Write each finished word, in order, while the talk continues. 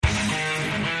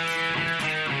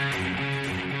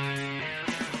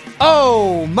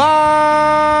Oh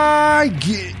my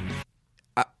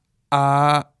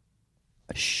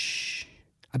shh.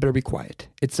 I better be quiet.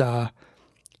 It's good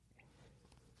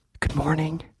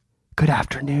morning, good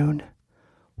afternoon,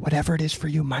 whatever it is for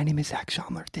you. My name is Zach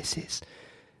Schaumler. This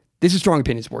is Strong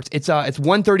Opinion Sports. It's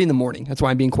 1:30 in the morning. That's why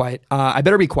I'm being quiet. I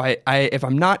better be quiet. If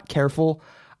I'm not careful,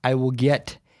 I will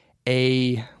get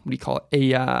a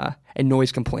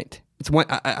noise complaint.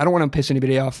 I don't want to piss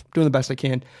anybody off. I'm doing the best I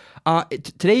can.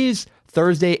 Today is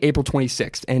Thursday, April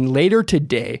 26th, and later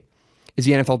today is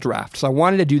the NFL draft. So I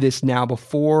wanted to do this now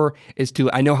before it's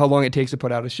too. I know how long it takes to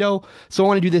put out a show, so I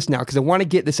want to do this now because I want to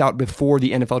get this out before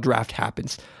the NFL draft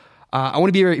happens. I want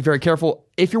to be very, very careful.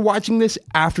 If you're watching this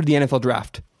after the NFL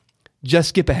draft, just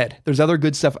skip ahead. There's other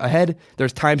good stuff ahead.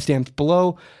 There's timestamps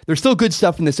below. There's still good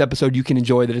stuff in this episode you can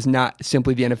enjoy that is not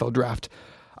simply the NFL draft.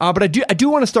 But I do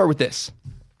want to start with this.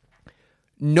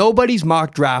 Nobody's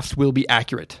mock drafts will be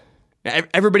accurate.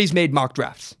 Everybody's made mock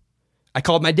drafts. I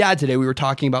called my dad today. We were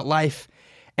talking about life,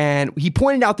 and he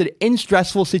pointed out that in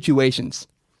stressful situations,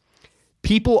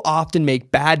 people often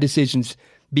make bad decisions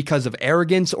because of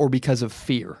arrogance or because of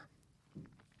fear.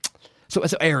 So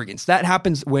arrogance, that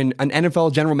happens when an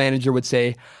NFL general manager would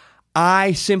say,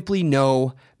 I simply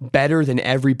know better than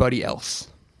everybody else.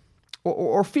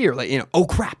 Or fear, oh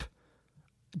crap,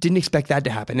 didn't expect that to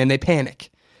happen, and they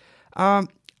panic.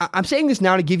 I'm saying this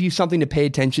now to give you something to pay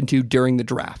attention to during the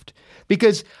draft,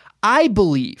 because I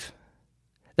believe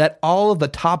that all of the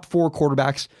top 4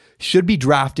 quarterbacks should be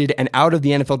drafted and out of the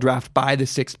NFL draft by the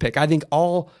 6th pick. I think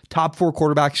all top 4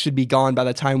 quarterbacks should be gone by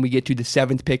the time we get to the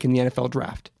 7th pick in the NFL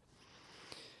draft.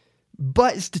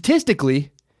 But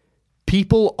statistically,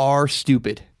 people are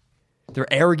stupid.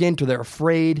 They're arrogant or they're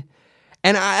afraid.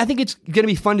 And I think it's going to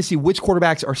be fun to see which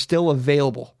quarterbacks are still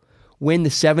available when the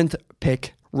 7th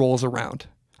pick rolls around.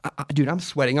 Dude, I'm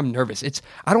sweating. I'm nervous.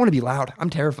 I don't want to be loud.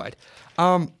 I'm terrified.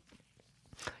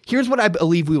 Here's what I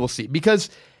believe we will see.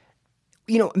 Because,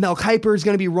 Mel Kiper is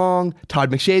going to be wrong. Todd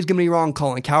McShay is going to be wrong.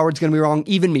 Colin Cowherd's going to be wrong.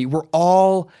 Even me. We're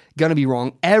all going to be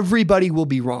wrong. Everybody will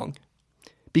be wrong.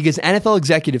 Because NFL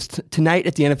executives tonight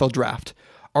at the NFL draft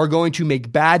are going to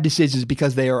make bad decisions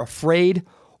because they are afraid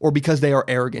or because they are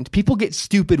arrogant. People get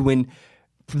stupid when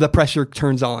the pressure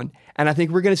turns on. And I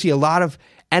think we're going to see a lot of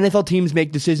NFL teams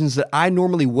make decisions that I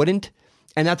normally wouldn't.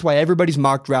 And that's why everybody's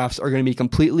mock drafts are going to be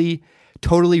completely,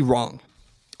 totally wrong.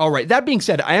 All right. That being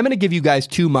said, I am going to give you guys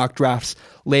 2 mock drafts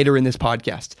later in this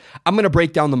podcast. I'm going to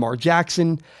break down Lamar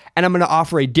Jackson, and I'm going to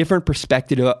offer a different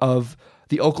perspective of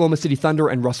the Oklahoma City Thunder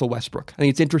and Russell Westbrook. I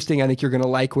think it's interesting. I think you're going to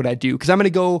like what I do because I'm going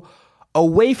to go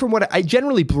away from what I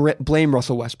generally blame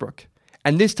Russell Westbrook.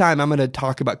 And this time I'm going to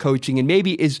talk about coaching and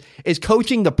maybe is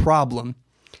coaching the problem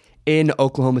in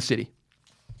Oklahoma City.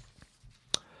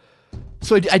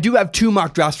 So I do have 2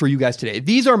 mock drafts for you guys today.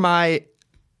 These are my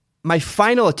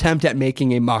final attempt at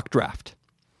making a mock draft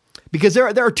because there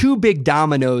are 2 big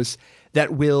dominoes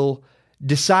that will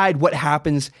decide what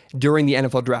happens during the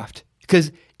NFL draft.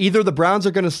 Because either the Browns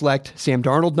are going to select Sam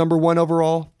Darnold number 1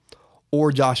 overall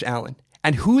or Josh Allen.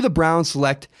 And who the Browns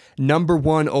select number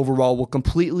 1 overall will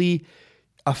completely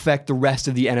affect the rest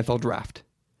of the NFL draft.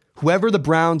 Whoever the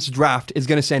Browns draft is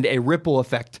going to send a ripple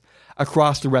effect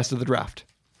across the rest of the draft.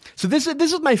 So this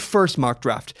is my first mock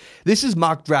draft. This is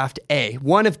mock draft A,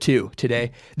 1 of 2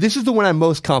 today. This is the one I'm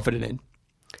most confident in.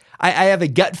 I have a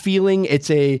gut feeling.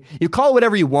 You call it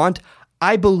whatever you want.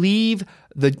 I believe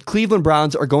the Cleveland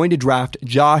Browns are going to draft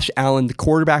Josh Allen, the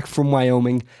quarterback from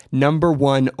Wyoming, number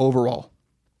 1 overall.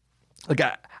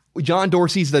 John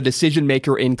Dorsey's the decision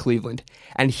maker in Cleveland,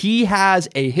 and he has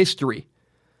a history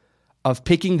of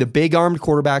picking the big-armed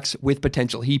quarterbacks with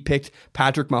potential. He picked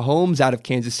Patrick Mahomes out of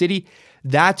Kansas City.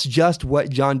 That's just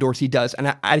what John Dorsey does,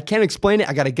 and I can't explain it.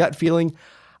 I got a gut feeling.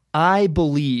 I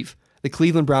believe the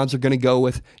Cleveland Browns are going to go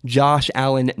with Josh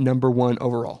Allen, number 1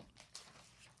 overall.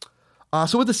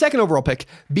 So with the 2nd overall pick,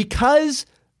 because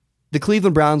the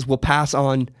Cleveland Browns will pass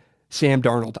on Sam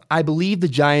Darnold, I believe the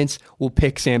Giants will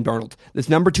pick Sam Darnold. This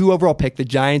number 2 overall pick, the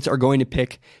Giants are going to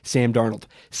pick Sam Darnold.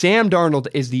 Sam Darnold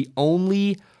is the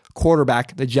only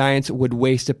quarterback the Giants would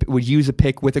use a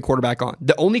pick with a quarterback on.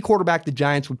 The only quarterback the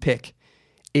Giants would pick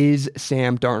is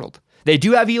Sam Darnold. They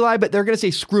do have Eli, but they're going to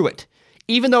say screw it.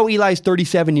 Even though Eli's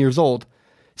 37 years old,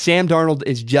 Sam Darnold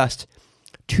is just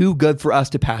too good for us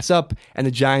to pass up, and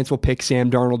the Giants will pick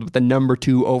Sam Darnold with the number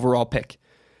 2 overall pick.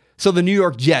 So the New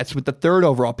York Jets with the 3rd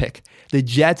overall pick, the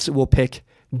Jets will pick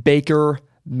Baker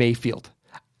Mayfield.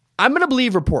 I'm going to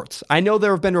believe reports. I know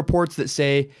there have been reports that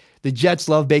say the Jets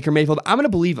love Baker Mayfield. I'm going to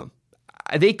believe them.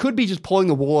 They could be just pulling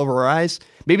the wool over our eyes.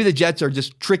 Maybe the Jets are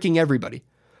just tricking everybody.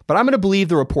 But I'm going to believe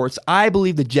the reports. I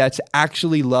believe the Jets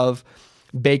actually love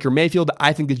Baker Mayfield.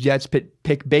 I think the Jets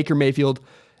pick Baker Mayfield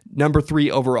number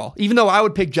 3 overall. Even though I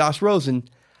would pick Josh Rosen,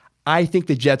 I think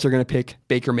the Jets are going to pick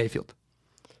Baker Mayfield.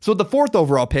 So with the 4th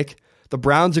overall pick, the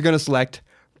Browns are going to select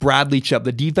Bradley Chubb,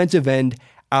 the defensive end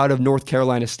out of North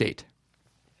Carolina State.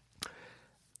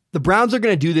 The Browns are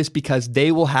going to do this because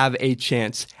they will have a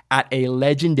chance at a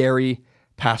legendary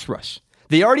pass rush.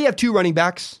 They already have two running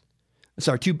backs.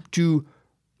 Two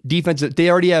defensive. They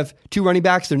already have 2 running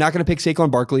backs. They're not going to pick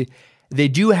Saquon Barkley. They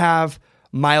do have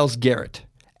Myles Garrett,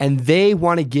 and they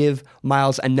want to give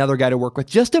Myles another guy to work with.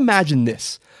 Just imagine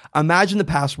this. Imagine the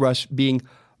pass rush being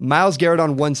Myles Garrett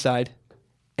on one side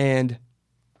and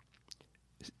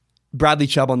Bradley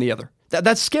Chubb on the other.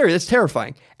 That's scary. That's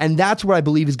terrifying. And that's what I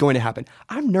believe is going to happen.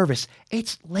 I'm nervous.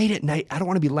 It's late at night. I don't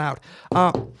want to be loud.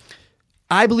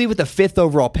 I believe with the 5th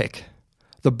overall pick,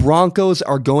 the Broncos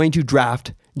are going to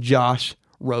draft Josh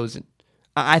Rosen.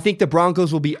 I think the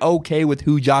Broncos will be okay with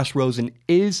who Josh Rosen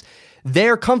is.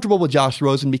 They're comfortable with Josh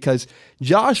Rosen because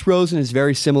Josh Rosen is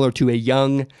very similar to a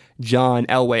young John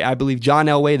Elway. I believe John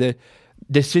Elway, the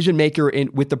decision maker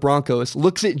with the Broncos,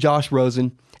 looks at Josh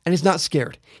Rosen and is not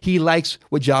scared. He likes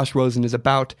what Josh Rosen is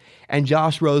about, and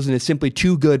Josh Rosen is simply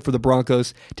too good for the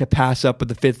Broncos to pass up with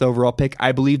the 5th overall pick.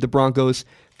 I believe the Broncos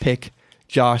pick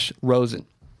Josh Rosen.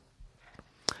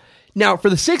 Now, for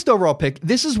the 6th overall pick,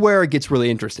 this is where it gets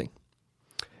really interesting.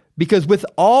 Because with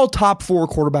all top 4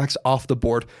 quarterbacks off the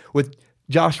board, with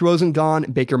Josh Rosen gone,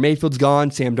 Baker Mayfield's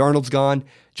gone, Sam Darnold's gone,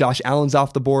 Josh Allen's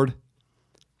off the board,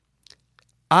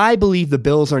 I believe the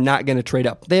Bills are not going to trade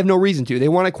up. They have no reason to. They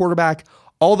want a quarterback.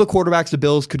 All the quarterbacks the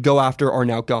Bills could go after are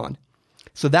now gone.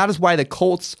 So that is why the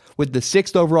Colts, with the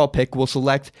 6th overall pick, will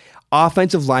select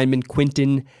offensive lineman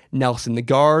Quenton Nelson, the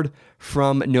guard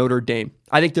from Notre Dame.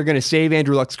 I think they're going to save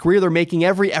Andrew Luck's career. They're making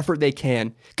every effort they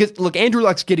can. Because, look, Andrew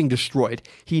Luck's getting destroyed.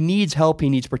 He needs help. He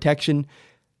needs protection.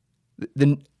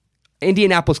 The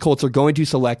Indianapolis Colts are going to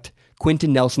select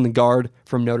Quenton Nelson, the guard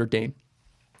from Notre Dame.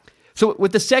 So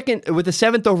with the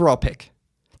 7th overall pick,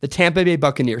 the Tampa Bay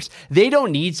Buccaneers, they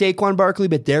don't need Saquon Barkley,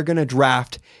 but they're going to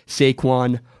draft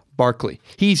Saquon Barkley.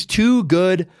 He's too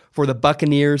good for the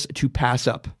Buccaneers to pass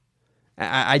up.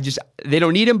 They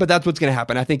don't need him, but that's what's going to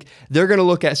happen. I think they're going to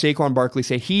look at Saquon Barkley,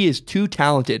 say he is too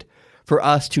talented for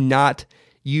us to not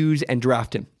use and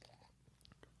draft him.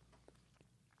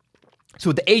 So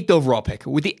with the 8th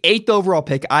overall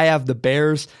pick, I have the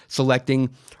Bears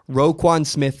selecting Roquan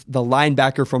Smith, the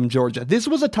linebacker from Georgia. This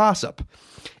was a toss-up.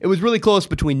 It was really close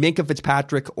between Minkah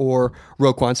Fitzpatrick or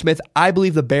Roquan Smith. I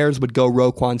believe the Bears would go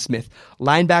Roquan Smith.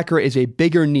 Linebacker is a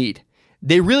bigger need.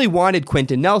 They really wanted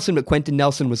Quenton Nelson, but Quenton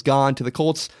Nelson was gone to the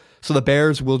Colts, so the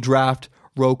Bears will draft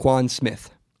Roquan Smith.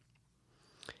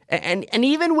 And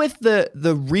even with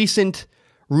the recent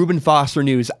Reuben Foster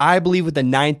news, I believe with the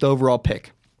 9th overall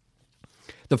pick,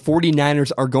 the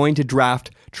 49ers are going to draft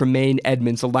Tremaine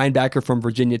Edmonds, a linebacker from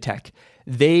Virginia Tech.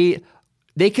 They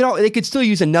could still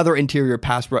use another interior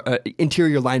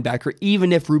linebacker,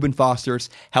 even if Reuben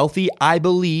Foster's healthy. I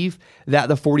believe that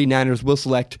the 49ers will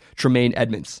select Tremaine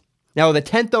Edmonds. Now, the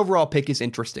 10th overall pick is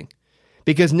interesting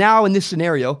because now in this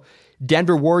scenario,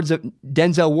 Denzel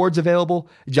Ward's available,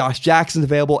 Josh Jackson's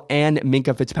available, and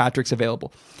Minkah Fitzpatrick's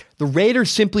available. The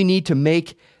Raiders simply need to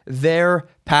make their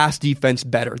pass defense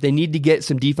better. They need to get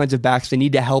some defensive backs. They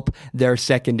need to help their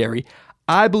secondary.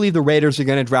 I believe the Raiders are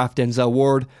going to draft Denzel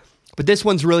Ward, but this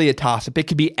one's really a toss-up. It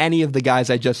could be any of the guys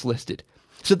I just listed.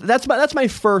 So that's my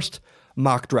first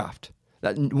mock draft.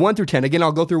 1 through 10. Again,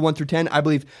 I'll go through 1 through 10. I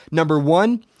believe number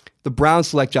 1, the Browns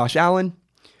select Josh Allen.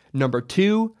 Number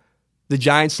 2, the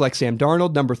Giants select Sam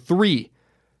Darnold. Number 3,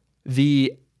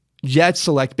 the Jets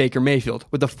select Baker Mayfield.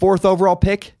 With the 4th overall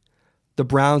pick, the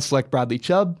Browns select Bradley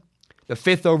Chubb. The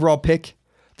 5th overall pick,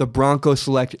 the Broncos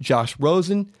select Josh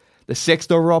Rosen. The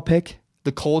 6th overall pick,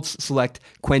 the Colts select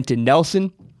Quenton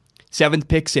Nelson. 7th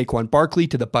pick, Saquon Barkley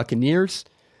to the Buccaneers.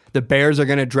 The Bears are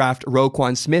going to draft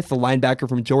Roquan Smith, the linebacker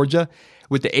from Georgia.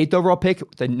 With the 8th overall pick,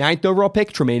 the 9th overall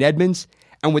pick, Tremaine Edmonds.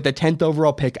 And with the 10th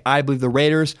overall pick, I believe the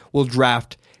Raiders will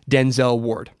draft Denzel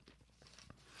Ward.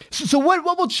 So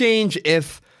what will change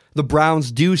if the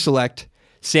Browns do select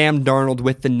Sam Darnold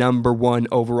with the number 1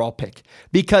 overall pick?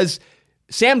 Because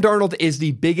Sam Darnold is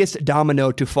the biggest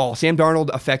domino to fall. Sam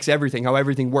Darnold affects everything, how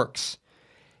everything works.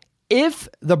 If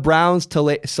the Browns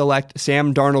select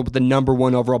Sam Darnold with the number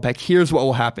 1 overall pick, here's what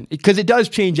will happen. Because it does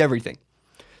change everything.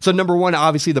 So number 1,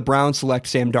 obviously the Browns select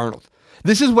Sam Darnold.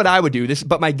 This is what I would do,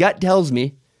 but my gut tells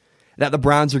me that the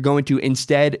Browns are going to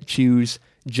instead choose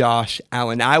Josh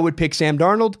Allen. I would pick Sam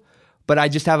Darnold, but I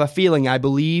just have a feeling I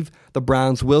believe the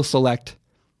Browns will select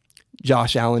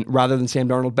Josh Allen rather than Sam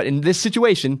Darnold. But in this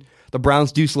situation, the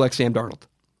Browns do select Sam Darnold.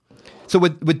 So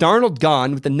with Darnold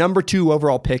gone, with the number 2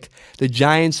 overall pick, the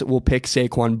Giants will pick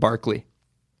Saquon Barkley.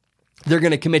 They're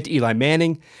going to commit to Eli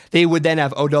Manning. They would then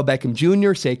have Odell Beckham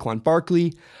Jr., Saquon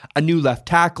Barkley, a new left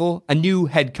tackle, a new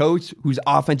head coach who's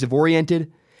offensive oriented,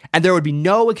 and there would be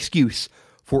no excuse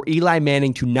for Eli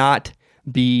Manning to not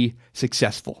be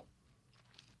successful.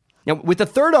 Now, with the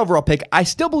 3rd overall pick, I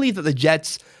still believe that the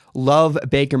Jets love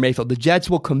Baker Mayfield. The Jets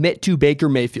will commit to Baker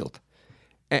Mayfield.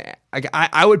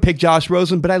 I would pick Josh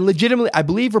Rosen, but I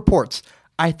believe reports.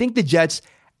 I think the Jets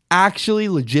actually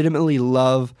legitimately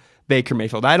love Baker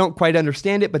Mayfield. I don't quite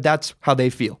understand it, but that's how they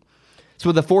feel. So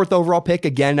with the 4th overall pick,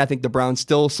 again, I think the Browns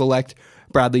still select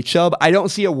Bradley Chubb. I don't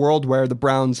see a world where the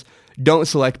Browns don't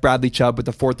select Bradley Chubb with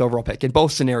the 4th overall pick in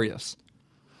both scenarios.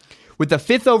 With the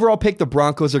 5th overall pick, the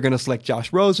Broncos are going to select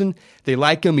Josh Rosen. They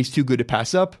like him. He's too good to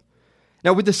pass up.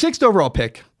 Now, with the 6th overall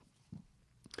pick,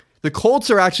 the Colts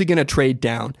are actually going to trade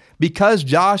down because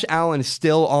Josh Allen is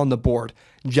still on the board.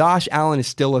 Josh Allen is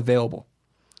still available.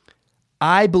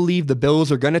 I believe the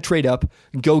Bills are going to trade up,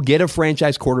 go get a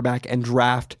franchise quarterback, and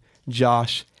draft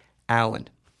Josh Allen.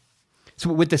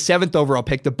 So with the 7th overall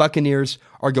pick, the Buccaneers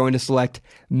are going to select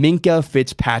Minkah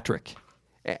Fitzpatrick.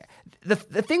 The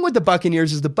thing with the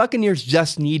Buccaneers is the Buccaneers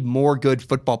just need more good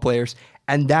football players,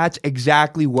 and that's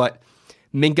exactly what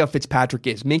Minkah Fitzpatrick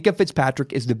is. Minkah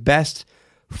Fitzpatrick is the best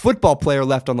football player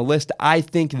left on the list. I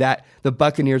think that the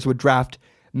Buccaneers would draft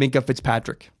Minkah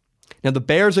Fitzpatrick. Now, the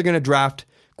Bears are going to draft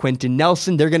Quentin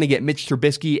Nelson. They're going to get Mitch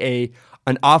Trubisky,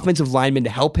 an offensive lineman, to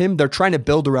help him. They're trying to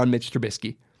build around Mitch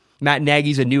Trubisky. Matt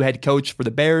Nagy's a new head coach for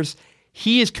the Bears.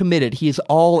 He is committed. He is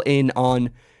all in on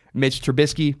Mitch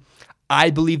Trubisky.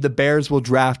 I believe the Bears will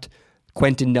draft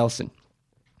Quentin Nelson.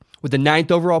 With the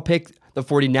 9th overall pick, the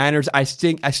 49ers,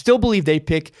 I still believe they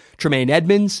pick Tremaine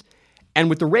Edmonds. And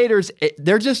with the Raiders,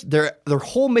 their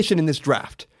whole mission in this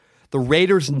draft, the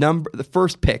Raiders the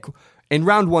first pick, in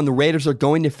round 1, the Raiders are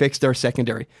going to fix their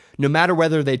secondary. No matter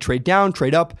whether they trade down,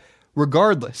 trade up,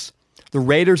 regardless, the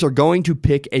Raiders are going to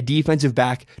pick a defensive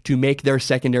back to make their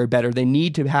secondary better. They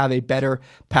need to have a better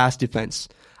pass defense.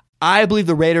 I believe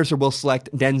the Raiders will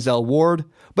select Denzel Ward,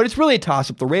 but it's really a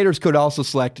toss-up. The Raiders could also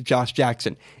select Josh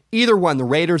Jackson. Either one, the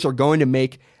Raiders are going to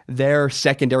make their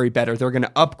secondary better. They're going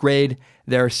to upgrade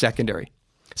their secondary.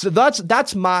 So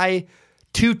that's my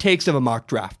 2 takes of a mock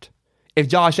draft. If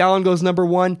Josh Allen goes number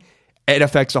 1, it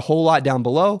affects a whole lot down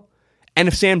below. And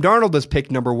if Sam Darnold is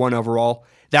picked number 1 overall,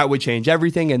 that would change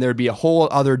everything, and there'd be a whole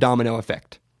other domino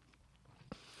effect.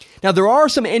 Now, there are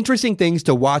some interesting things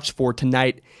to watch for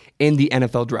tonight in the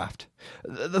NFL draft.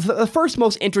 The first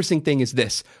most interesting thing is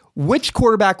this. Which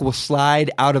quarterback will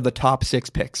slide out of the top 6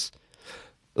 picks?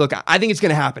 Look, I think it's going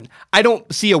to happen. I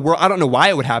don't see a world. I don't know why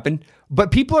it would happen,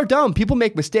 but people are dumb. People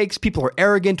make mistakes. People are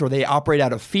arrogant, or they operate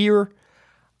out of fear.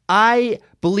 I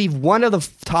believe one of the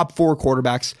top 4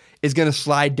 quarterbacks is going to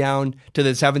slide down to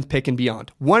the 7th pick and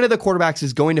beyond. One of the quarterbacks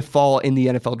is going to fall in the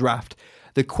NFL draft.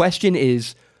 The question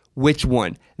is, which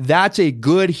one? That's a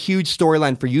good, huge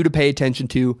storyline for you to pay attention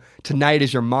to tonight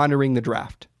as you're monitoring the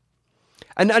draft.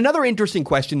 And another interesting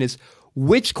question is,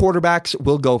 which quarterbacks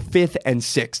will go 5th and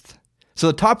 6th? So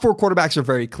the top 4 quarterbacks are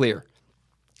very clear.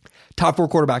 Top 4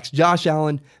 quarterbacks: Josh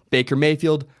Allen, Baker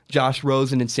Mayfield, Josh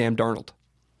Rosen, and Sam Darnold.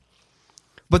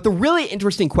 But the really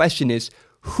interesting question is,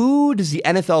 who does the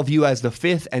NFL view as the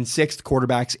 5th and 6th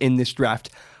quarterbacks in this draft?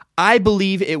 I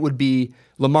believe it would be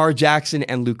Lamar Jackson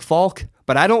and Luke Falk,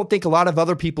 but I don't think a lot of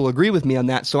other people agree with me on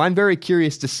that, so I'm very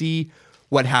curious to see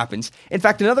what happens. In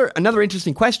fact, another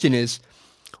interesting question is,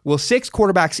 will 6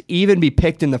 quarterbacks even be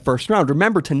picked in the first round?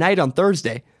 Remember, tonight on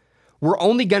Thursday, we're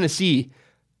only going to see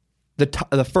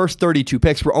the first 32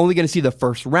 picks. We're only going to see the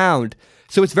first round.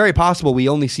 So it's very possible we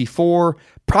only see 4,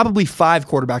 probably 5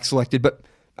 quarterbacks selected, but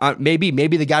maybe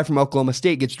the guy from Oklahoma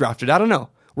State gets drafted. I don't know.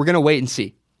 We're going to wait and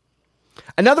see.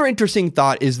 Another interesting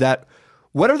thought is that,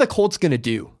 what are the Colts going to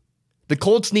do? The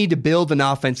Colts need to build an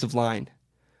offensive line,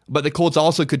 but the Colts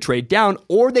also could trade down,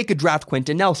 or they could draft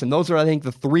Quentin Nelson. Those are, I think,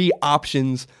 the 3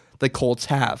 options the Colts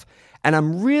have. And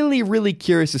I'm really, really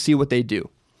curious to see what they do.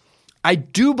 I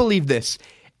do believe this.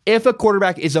 If a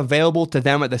quarterback is available to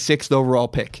them at the 6th overall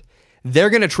pick, they're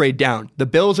going to trade down. The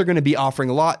Bills are going to be offering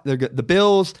a lot. The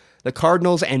Bills, the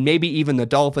Cardinals, and maybe even the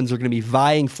Dolphins are going to be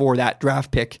vying for that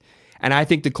draft pick. And I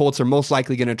think the Colts are most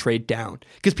likely going to trade down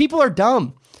because people are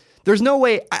dumb. There's no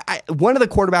way. One of the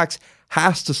quarterbacks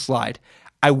has to slide.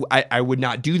 I would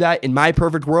not do that. In my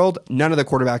perfect world, none of the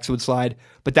quarterbacks would slide,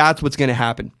 but that's what's going to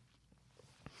happen.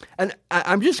 And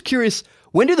I'm just curious,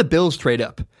 when do the Bills trade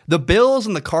up? The Bills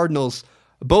and the Cardinals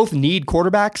both need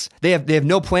quarterbacks. They have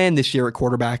no plan this year at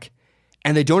quarterback,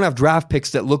 and they don't have draft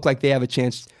picks that look like they have a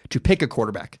chance to pick a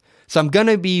quarterback. So I'm going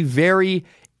to be very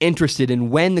interested in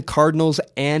when the Cardinals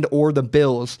and or the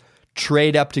Bills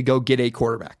trade up to go get a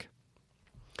quarterback.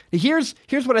 Here's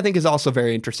what I think is also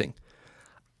very interesting.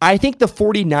 I think the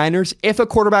 49ers, if a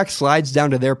quarterback slides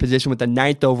down to their position with the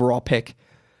 9th overall pick,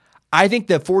 I think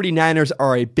the 49ers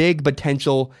are a big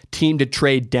potential team to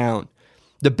trade down.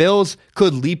 The Bills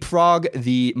could leapfrog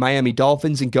the Miami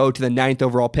Dolphins and go to the 9th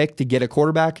overall pick to get a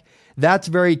quarterback. That's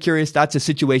very curious. That's a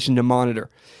situation to monitor.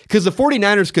 Because the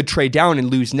 49ers could trade down and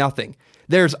lose nothing.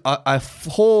 There's a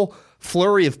whole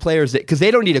flurry of players that, because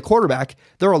they don't need a quarterback,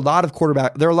 there are a lot of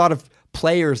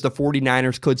players the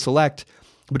 49ers could select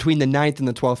between the 9th and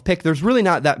the 12th pick. There's really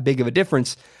not that big of a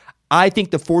difference. I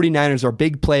think the 49ers are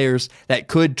big players that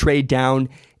could trade down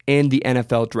in the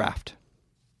NFL draft.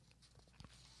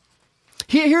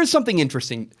 Here's something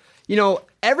interesting. You know,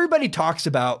 everybody talks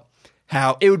about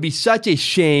how it would be such a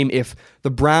shame if the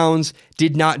Browns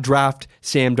did not draft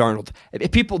Sam Darnold.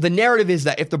 The narrative is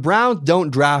that if the Browns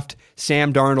don't draft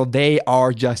Sam Darnold, they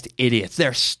are just idiots.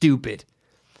 They're stupid.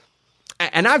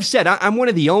 And I've said, I'm one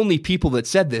of the only people that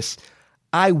said this,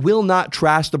 I will not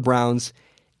trash the Browns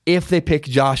if they pick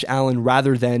Josh Allen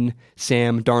rather than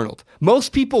Sam Darnold.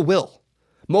 Most people will.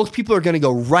 Most people are going to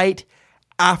go right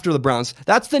after the Browns.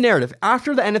 That's the narrative.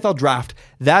 After the NFL draft,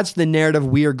 that's the narrative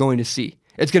we are going to see.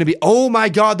 It's going to be, oh my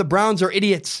God, the Browns are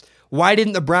idiots. Why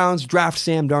didn't the Browns draft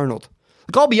Sam Darnold?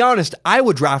 Look, I'll be honest, I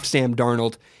would draft Sam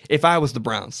Darnold if I was the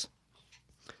Browns.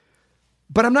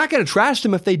 But I'm not going to trash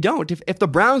them if they don't. If the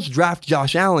Browns draft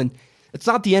Josh Allen, it's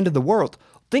not the end of the world.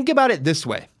 Think about it this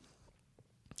way.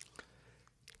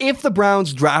 If the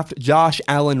Browns draft Josh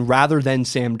Allen rather than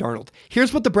Sam Darnold,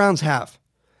 here's what the Browns have.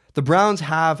 The Browns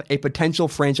have a potential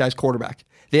franchise quarterback.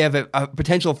 They have a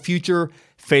potential future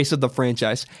face of the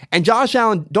franchise. And Josh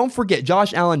Allen, don't forget,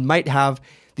 Josh Allen might have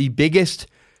the biggest,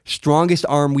 strongest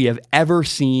arm we have ever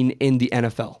seen in the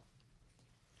NFL.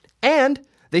 And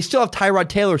they still have Tyrod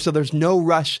Taylor, so there's no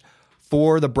rush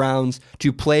for the Browns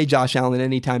to play Josh Allen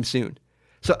anytime soon.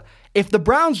 So if the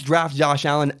Browns draft Josh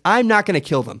Allen, I'm not going to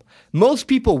kill them. Most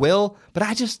people will, but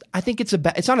I think it's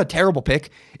not a terrible pick.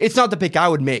 It's not the pick I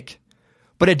would make.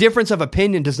 But a difference of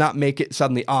opinion does not make it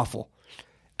suddenly awful.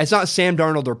 It's not Sam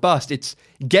Darnold or bust. It's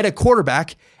get a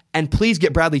quarterback and please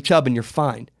get Bradley Chubb and you're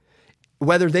fine.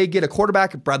 Whether they get a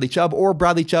quarterback, Bradley Chubb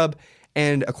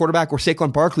and a quarterback, or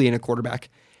Saquon Barkley and a quarterback,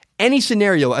 any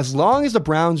scenario, as long as the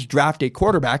Browns draft a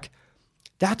quarterback,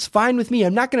 that's fine with me.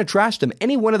 I'm not going to trash them.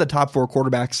 Any one of the top 4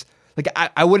 quarterbacks, like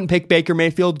I wouldn't pick Baker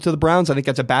Mayfield to the Browns. I think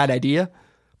that's a bad idea.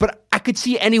 But I could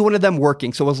see any one of them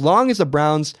working. So as long as the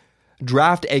Browns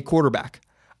draft a quarterback,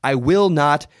 I will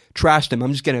not trash them.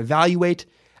 I'm just going to evaluate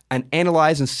and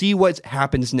analyze and see what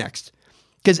happens next.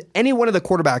 Because any one of the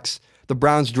quarterbacks the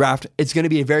Browns draft, it's going to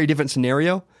be a very different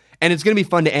scenario. And it's going to be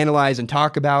fun to analyze and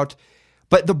talk about.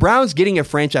 But the Browns getting a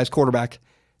franchise quarterback,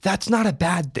 that's not a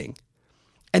bad thing.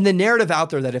 And the narrative out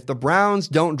there that if the Browns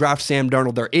don't draft Sam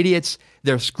Darnold, they're idiots,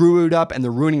 they're screwed up, and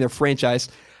they're ruining their franchise,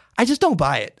 I just don't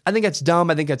buy it. I think that's dumb.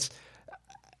 I think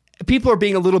people are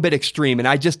being a little bit extreme, and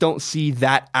I just don't see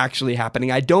that actually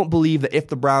happening. I don't believe that if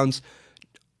the Browns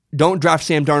don't draft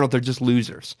Sam Darnold, they're just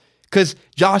losers. Because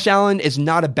Josh Allen is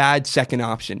not a bad second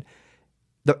option.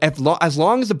 As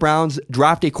long as the Browns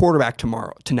draft a quarterback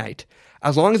tonight,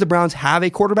 as long as the Browns have a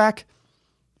quarterback,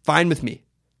 fine with me.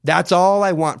 That's all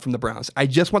I want from the Browns. I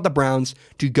just want the Browns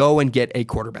to go and get a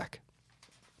quarterback.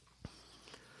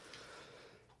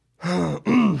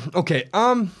 Okay.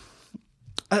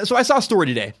 So I saw a story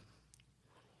today.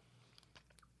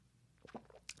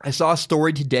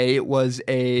 It was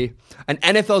an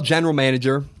NFL general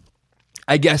manager,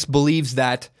 I guess, believes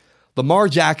that Lamar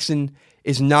Jackson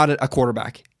is not a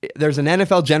quarterback. There's an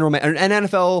NFL an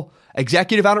NFL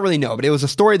executive, I don't really know, but it was a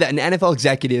story that an NFL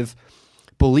executive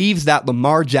believes that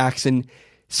Lamar Jackson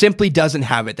simply doesn't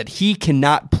have it, that he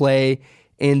cannot play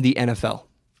in the NFL.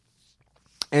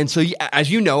 And so,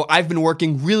 as you know, I've been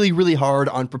working really, really hard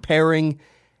on preparing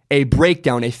a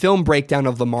film breakdown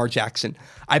of Lamar Jackson.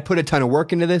 I put a ton of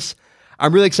work into this.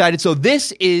 I'm really excited. So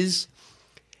this is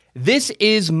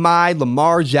my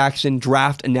Lamar Jackson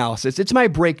draft analysis. It's my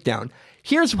breakdown.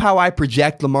 Here's how I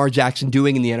project Lamar Jackson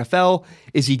doing in the NFL.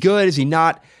 Is he good? Is he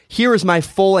not? Here is my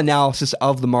full analysis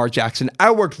of Lamar Jackson.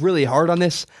 I worked really hard on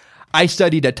this. I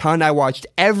studied a ton. I watched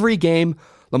every game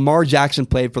Lamar Jackson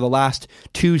played for the last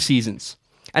 2 seasons.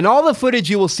 And all the footage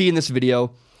you will see in this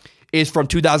video is from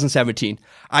 2017.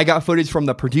 I got footage from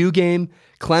the Purdue game,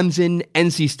 Clemson,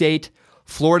 NC State,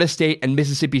 Florida State, and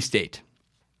Mississippi State.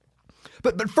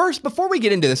 But first, before we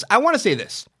get into this, I want to say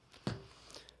this.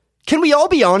 Can we all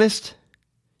be honest?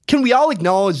 Can we all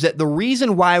acknowledge that the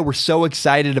reason why we're so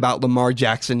excited about Lamar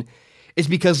Jackson is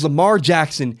because Lamar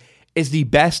Jackson is the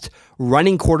best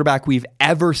running quarterback we've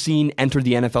ever seen enter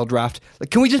the NFL draft? Like,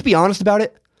 can we just be honest about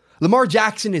it? Lamar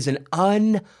Jackson is an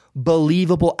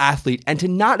unbelievable athlete, and to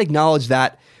not acknowledge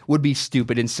that would be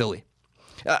stupid and silly.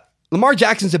 Lamar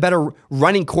Jackson's a better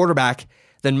running quarterback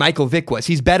than Michael Vick was.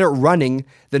 He's better running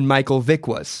than Michael Vick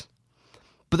was.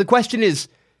 But the question is,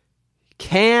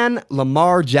 can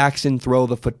Lamar Jackson throw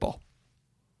the football?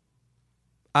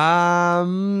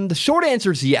 The short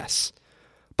answer is yes.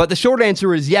 But the short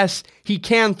answer is yes, he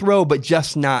can throw, but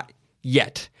just not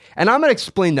yet. And I'm going to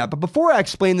explain that. But before I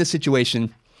explain the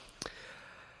situation,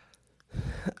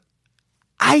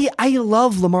 I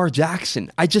love Lamar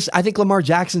Jackson. I think Lamar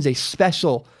Jackson's a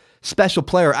special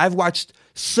player. I've watched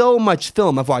so much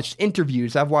film. I've watched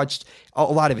interviews. I've watched a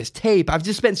lot of his tape. I've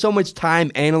just spent so much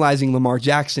time analyzing Lamar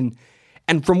Jackson.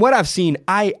 And from what I've seen,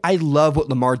 I love what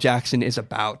Lamar Jackson is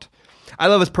about. I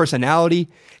love his personality.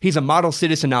 He's a model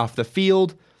citizen off the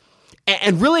field.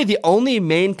 And really the only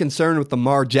main concern with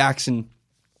Lamar Jackson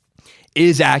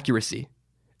is accuracy.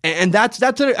 And that's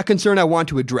a concern I want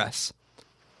to address.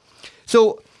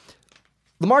 So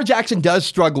Lamar Jackson does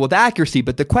struggle with accuracy,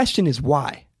 but the question is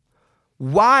why?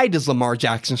 Why does Lamar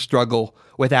Jackson struggle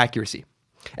with accuracy?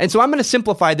 And so I'm going to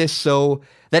simplify this so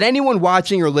that anyone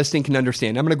watching or listening can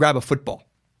understand. I'm going to grab a football.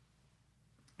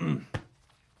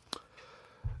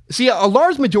 See, a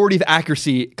large majority of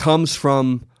accuracy comes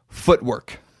from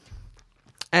footwork.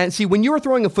 And see, when you are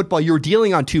throwing a football, you're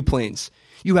dealing on two planes.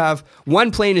 You have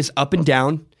one plane is up and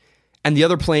down, and the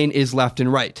other plane is left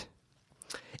and right.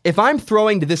 If I'm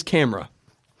throwing to this camera,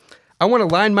 I want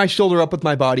to line my shoulder up with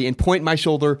my body and point my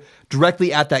shoulder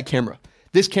directly at that camera.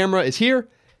 This camera is here.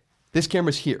 This camera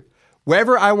is here.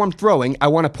 Wherever I want throwing, I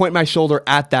want to point my shoulder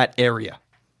at that area.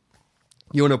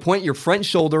 You want to point your front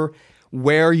shoulder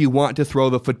where you want to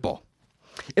throw the football.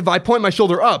 If I point my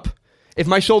shoulder up, if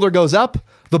my shoulder goes up,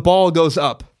 the ball goes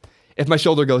up. If my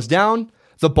shoulder goes down,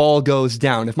 the ball goes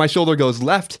down. If my shoulder goes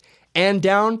left and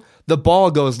down, the ball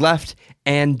goes left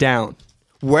and down.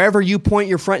 Wherever you point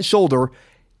your front shoulder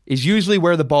is usually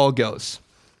where the ball goes.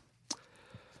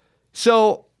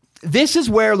 So this is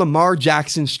where Lamar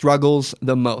Jackson struggles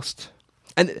the most.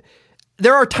 And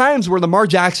there are times where Lamar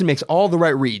Jackson makes all the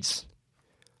right reads,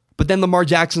 but then Lamar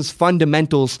Jackson's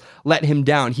fundamentals let him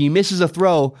down. He misses a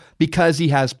throw because he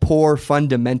has poor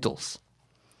fundamentals.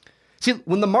 See,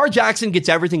 when Lamar Jackson gets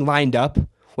everything lined up,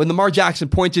 when Lamar Jackson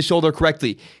points his shoulder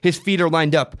correctly, his feet are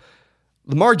lined up,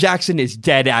 Lamar Jackson is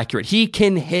dead accurate. He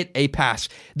can hit a pass.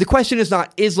 The question is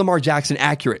not, is Lamar Jackson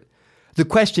accurate? The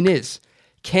question is,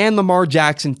 can Lamar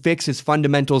Jackson fix his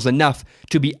fundamentals enough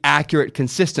to be accurate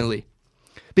consistently?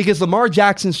 Because Lamar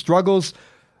Jackson's struggles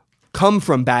come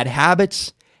from bad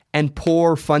habits and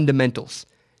poor fundamentals.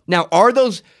 Now, are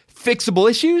those fixable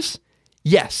issues?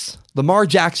 Yes, Lamar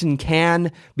Jackson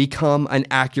can become an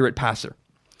accurate passer.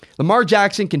 Lamar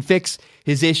Jackson can fix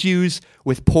his issues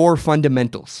with poor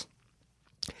fundamentals.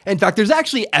 In fact, there's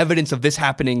actually evidence of this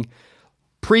happening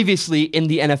previously in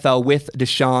the NFL with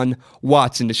Deshaun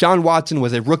Watson. Deshaun Watson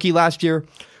was a rookie last year.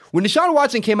 When Deshaun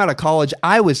Watson came out of college,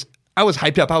 I was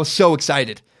hyped up. I was so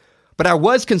excited. But I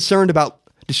was concerned about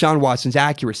Deshaun Watson's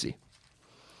accuracy.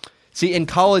 See, in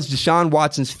college, Deshaun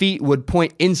Watson's feet would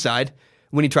point inside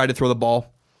when he tried to throw the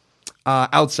ball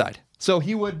outside. So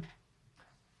Deshaun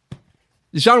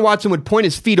Watson would point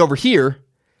his feet over here,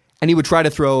 and he would try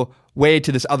to throw way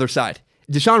to this other side.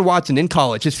 Deshaun Watson in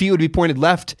college, his feet would be pointed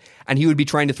left, and he would be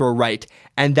trying to throw right,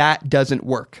 and that doesn't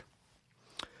work.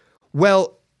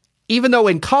 Well, even though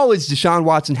in college Deshaun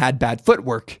Watson had bad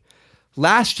footwork,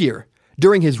 last year,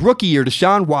 during his rookie year,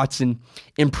 Deshaun Watson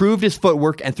improved his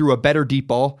footwork and threw a better deep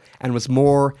ball and was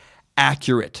more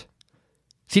accurate.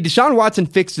 See, Deshaun Watson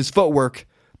fixed his footwork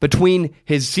between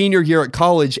his senior year at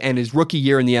college and his rookie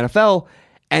year in the NFL,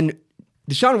 and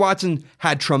Deshaun Watson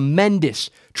had tremendous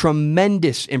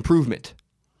improvement.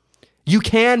 You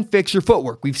can fix your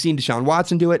footwork. We've seen Deshaun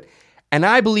Watson do it, and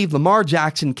I believe Lamar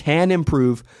Jackson can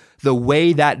improve the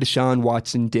way that Deshaun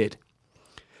Watson did.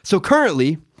 So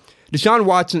currently, Lamar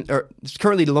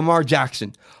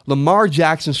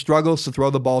Jackson struggles to throw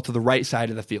the ball to the right side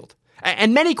of the field.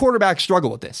 And many quarterbacks struggle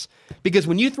with this because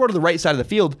when you throw to the right side of the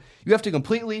field, you have to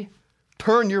completely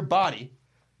turn your body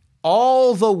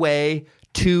all the way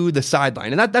to the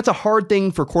sideline. And that's a hard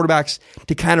thing for quarterbacks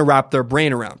to kind of wrap their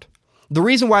brain around. The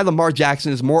reason why Lamar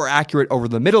Jackson is more accurate over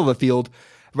the middle of the field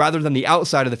rather than the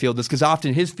outside of the field is because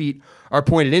often his feet are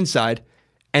pointed inside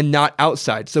and not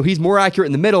outside. So he's more accurate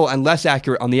in the middle and less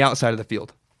accurate on the outside of the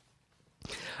field.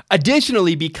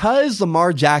 Additionally, because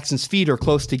Lamar Jackson's feet are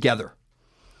close together,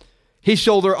 his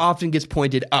shoulder often gets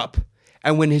pointed up.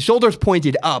 And when his shoulder's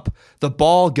pointed up, the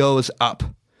ball goes up.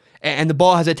 and the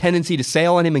ball has a tendency to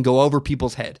sail on him and go over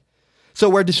people's head. So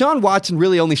where Deshaun Watson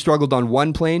really only struggled on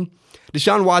one plane,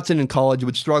 Deshaun Watson in college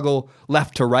would struggle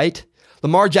left to right.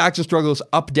 Lamar Jackson struggles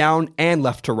up, down, and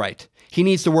left to right. He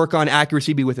needs to work on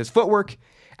accuracy with his footwork,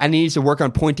 and he needs to work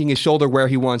on pointing his shoulder where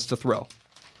he wants to throw.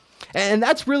 And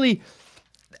that's really,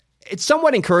 it's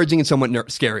somewhat encouraging and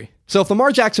somewhat scary. So if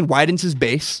Lamar Jackson widens his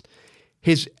base,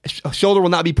 his shoulder will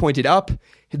not be pointed up,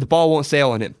 the ball won't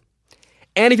sail on him.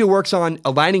 And if he works on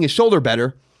aligning his shoulder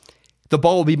better, the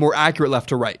ball will be more accurate left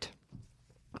to right.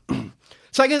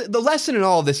 So I guess the lesson in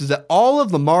all of this is that all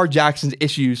of Lamar Jackson's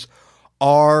issues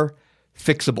are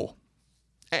fixable.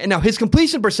 And now his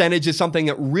completion percentage is something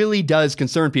that really does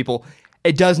concern people.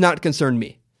 It does not concern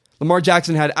me. Lamar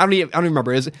Jackson had, I don't even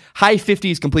remember, his high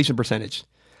 50s completion percentage.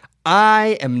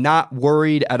 I am not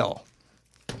worried at all.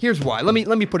 Here's why. Let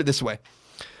me put it this way.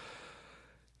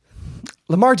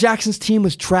 Lamar Jackson's team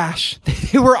was trash.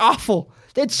 They were awful.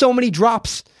 They had so many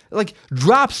drops.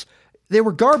 They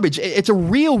were garbage. It's a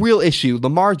real issue.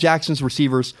 Lamar Jackson's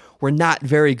receivers were not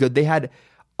very good. They had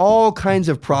all kinds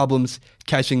of problems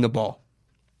catching the ball.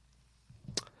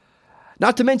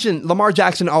 Not to mention, Lamar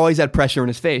Jackson always had pressure in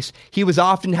his face. He was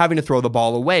often having to throw the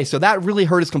ball away, so that really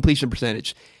hurt his completion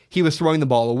percentage. He was throwing the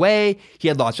ball away. He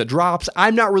had lots of drops.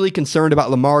 I'm not really concerned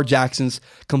about Lamar Jackson's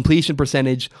completion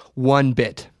percentage one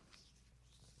bit.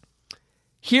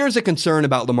 Here's a concern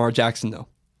about Lamar Jackson, though.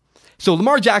 So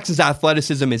Lamar Jackson's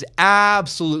athleticism is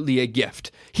absolutely a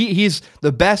gift. He's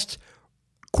the best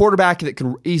quarterback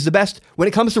he's the best when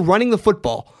it comes to running the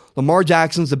football. Lamar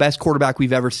Jackson's the best quarterback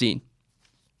we've ever seen.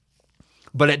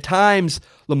 But at times,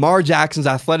 Lamar Jackson's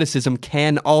athleticism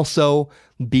can also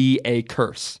be a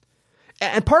curse.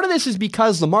 And part of this is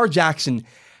because Lamar Jackson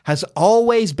has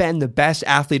always been the best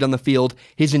athlete on the field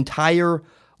his entire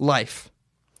life.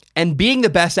 And being the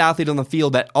best athlete on the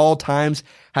field at all times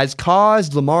has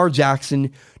caused Lamar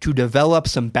Jackson to develop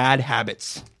some bad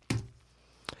habits.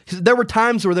 There were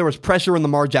times where there was pressure in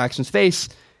Lamar Jackson's face.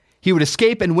 He would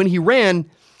escape, and when he ran,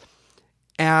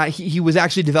 he was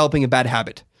actually developing a bad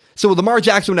habit. So Lamar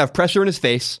Jackson would have pressure in his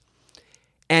face,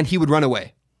 and he would run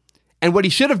away. And what he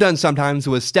should have done sometimes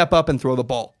was step up and throw the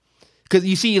ball. Because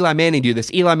you see Eli Manning do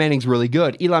this. Eli Manning's really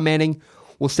good. Eli Manning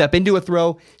will step into a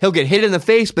throw. He'll get hit in the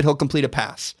face, but he'll complete a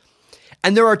pass.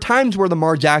 And there are times where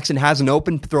Lamar Jackson has an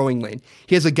open throwing lane.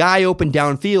 He has a guy open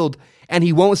downfield, and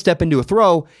he won't step into a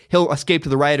throw. He'll escape to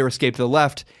the right or escape to the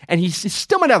left, and he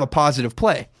still might have a positive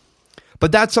play.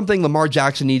 But that's something Lamar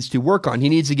Jackson needs to work on. He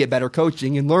needs to get better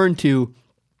coaching and learn to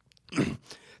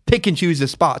pick and choose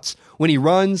his spots when he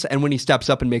runs and when he steps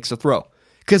up and makes a throw.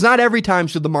 Because not every time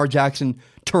should Lamar Jackson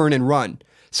turn and run.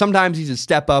 Sometimes he's a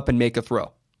step up and make a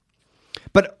throw.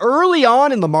 But early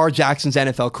on in Lamar Jackson's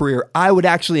NFL career, I would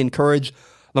actually encourage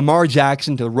Lamar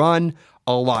Jackson to run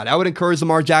a lot. I would encourage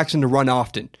Lamar Jackson to run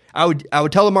often. I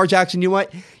would tell Lamar Jackson, you know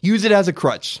what? Use it as a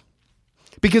crutch.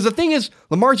 Because the thing is,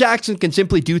 Lamar Jackson can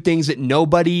simply do things that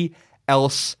nobody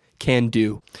else can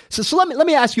do. So let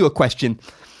me ask you a question.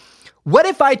 What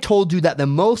if I told you that the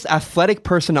most athletic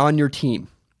person on your team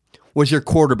was your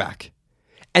quarterback?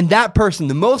 And that person,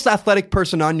 the most athletic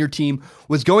person on your team,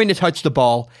 was going to touch the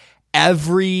ball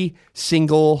every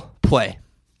single play.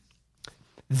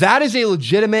 That is a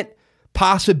legitimate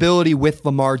possibility with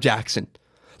Lamar Jackson.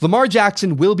 Lamar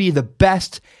Jackson will be the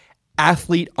best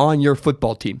athlete on your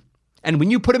football team. And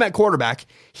when you put him at quarterback,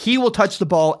 he will touch the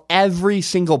ball every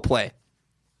single play.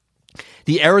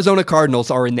 The Arizona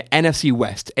Cardinals are in the NFC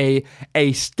West, a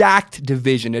stacked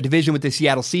division, a division with the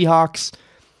Seattle Seahawks,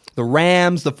 the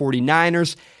Rams, the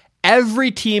 49ers.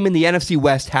 Every team in the NFC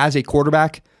West has a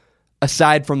quarterback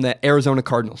aside from the Arizona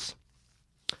Cardinals.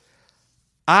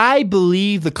 I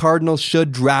believe the Cardinals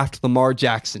should draft Lamar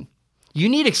Jackson. You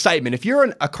need excitement. If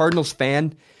you're a Cardinals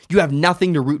fan, you have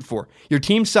nothing to root for. Your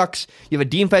team sucks, you have a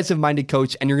defensive-minded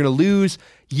coach, and you're going to lose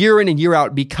year in and year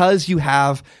out because you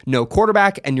have no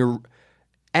quarterback and your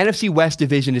NFC West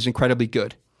division is incredibly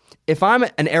good. If I'm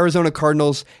an Arizona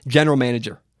Cardinals general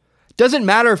manager, doesn't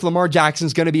matter if Lamar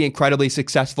Jackson's going to be incredibly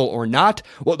successful or not.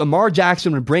 What Lamar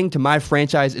Jackson would bring to my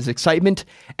franchise is excitement,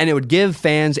 and it would give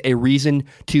fans a reason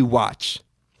to watch.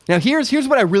 Now, here's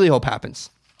what I really hope happens.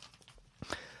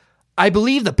 I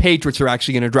believe the Patriots are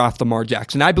actually going to draft Lamar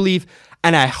Jackson. I believe,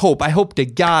 and I hope to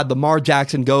God Lamar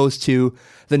Jackson goes to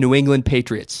the New England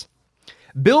Patriots.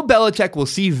 Bill Belichick will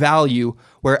see value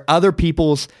where other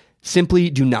people's simply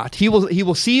do not. He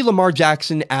will see Lamar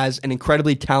Jackson as an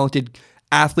incredibly talented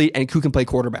athlete and who can play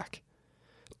quarterback.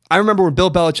 I remember when Bill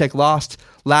Belichick lost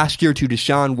last year to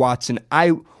Deshaun Watson,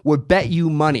 I would bet you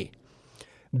money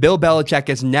Bill Belichick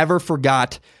has never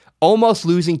forgot almost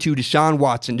losing to Deshaun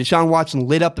Watson. Deshaun Watson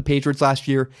lit up the Patriots last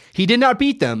year. He did not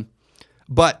beat them,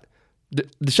 but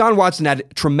Deshaun Watson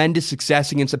had tremendous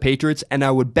success against the Patriots, and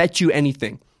I would bet you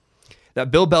anything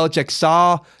that Bill Belichick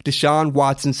saw Deshaun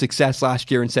Watson's success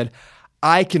last year and said,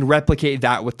 I can replicate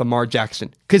that with Lamar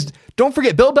Jackson. Because don't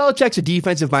forget, Bill Belichick's a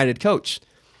defensive-minded coach,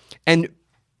 and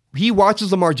he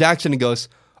watches Lamar Jackson and goes,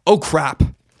 oh crap,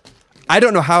 I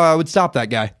don't know how I would stop that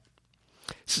guy.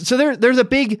 So there's a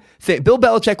big thing. Bill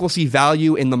Belichick will see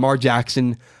value in Lamar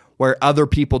Jackson where other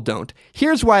people don't.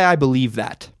 Here's why I believe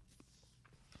that.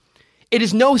 It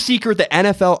is no secret that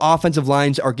NFL offensive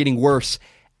lines are getting worse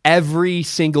every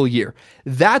single year.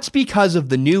 That's because of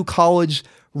the new college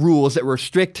rules that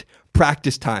restrict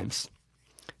practice times.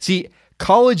 See,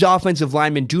 college offensive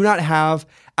linemen do not have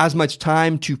as much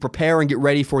time to prepare and get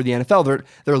ready for the NFL.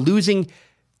 They're losing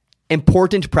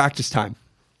important practice time.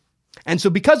 And so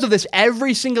because of this,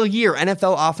 every single year,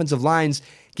 NFL offensive lines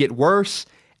get worse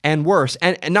and worse.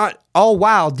 And not all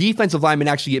while defensive linemen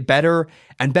actually get better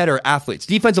and better athletes.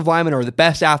 Defensive linemen are the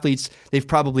best athletes they've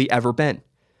probably ever been.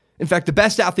 In fact, the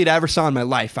best athlete I ever saw in my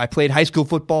life, I played high school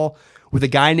football with a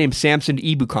guy named Samson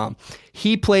Ebukam.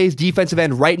 He plays defensive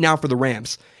end right now for the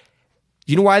Rams.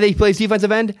 You know why he plays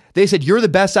defensive end? They said, you're the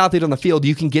best athlete on the field.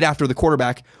 You can get after the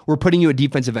quarterback. We're putting you at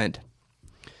defensive end.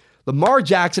 Lamar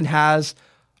Jackson has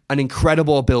an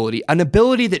incredible ability, an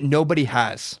ability that nobody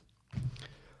has.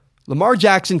 Lamar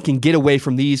Jackson can get away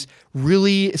from these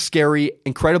really scary,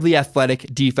 incredibly athletic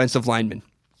defensive linemen.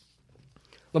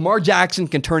 Lamar Jackson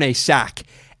can turn a sack,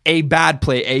 a bad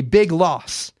play, a big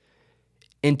loss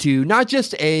into not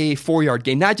just a 4-yard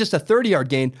gain, not just a 30-yard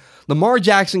gain. Lamar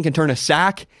Jackson can turn a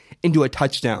sack into a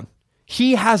touchdown.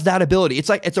 He has that ability.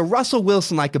 It's a Russell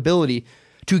Wilson-like ability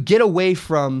to get away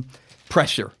from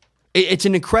pressure. It's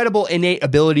an incredible innate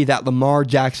ability that Lamar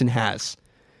Jackson has.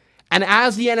 And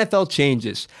as the NFL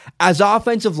changes, as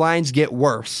offensive lines get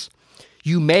worse,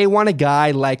 you may want a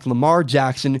guy like Lamar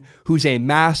Jackson who's a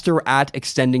master at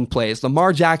extending plays.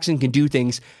 Lamar Jackson can do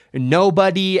things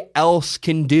nobody else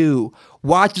can do.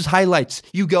 Watch his highlights.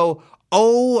 You go,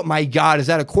 oh my God, is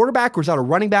that a quarterback or is that a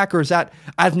running back or is that...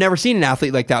 I've never seen an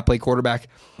athlete like that play quarterback.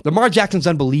 Lamar Jackson's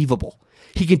unbelievable.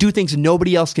 He can do things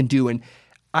nobody else can do. And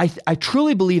I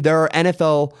truly believe there are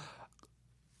NFL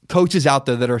coaches out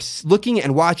there that are looking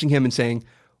and watching him and saying,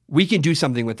 we can do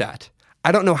something with that.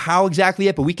 I don't know how exactly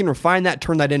yet, but we can refine that,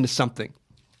 turn that into something.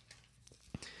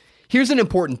 Here's an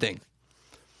important thing.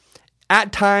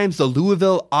 At times, the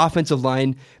Louisville offensive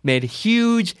line made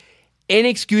huge,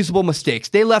 inexcusable mistakes.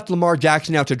 They left Lamar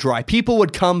Jackson out to dry. People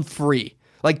would come free.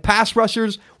 Like pass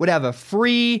rushers would have a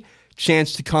free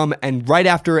chance to come and right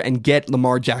after and get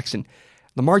Lamar Jackson.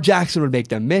 Lamar Jackson would make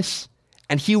them miss,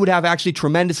 and he would have actually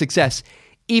tremendous success,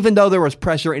 even though there was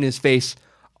pressure in his face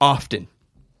often.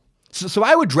 So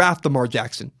I would draft Lamar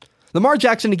Jackson. Lamar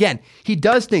Jackson, again, he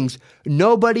does things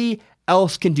nobody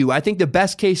else can do. I think the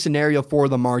best case scenario for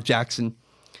Lamar Jackson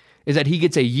is that he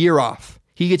gets a year off.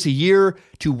 He gets a year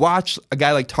to watch a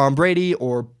guy like Tom Brady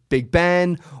or Big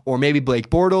Ben or maybe Blake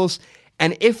Bortles.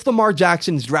 And if Lamar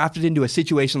Jackson is drafted into a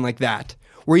situation like that,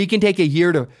 where he can take a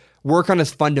year to work on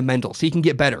his fundamentals, he can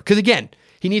get better. Because again,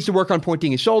 he needs to work on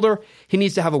pointing his shoulder. He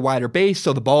needs to have a wider base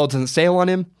so the ball doesn't sail on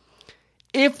him.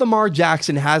 If Lamar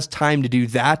Jackson has time to do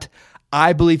that,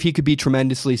 I believe he could be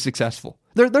tremendously successful.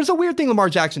 There's a weird thing Lamar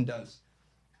Jackson does.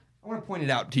 I want to point it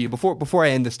out to you before I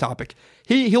end this topic.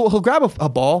 He'll grab a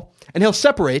ball and he'll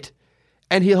separate,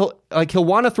 and he'll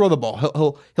want to throw the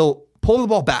ball. He'll pull the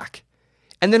ball back,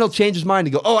 and then he'll change his mind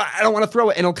and go, oh, I don't want to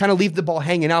throw it, and he'll kind of leave the ball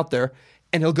hanging out there,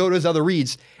 and he'll go to his other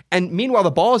reads. And meanwhile,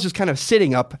 the ball is just kind of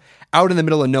sitting up out in the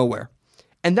middle of nowhere.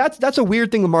 And that's a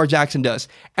weird thing Lamar Jackson does.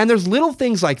 And there's little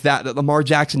things like that Lamar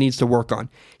Jackson needs to work on.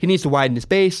 He needs to widen his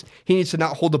base. He needs to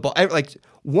not hold the ball. Like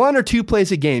 1 or 2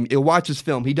 plays a game, you'll watch his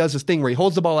film. He does this thing where he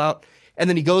holds the ball out, and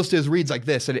then he goes to his reads like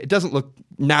this, and it doesn't look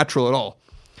natural at all.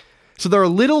 So there are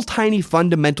little tiny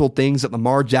fundamental things that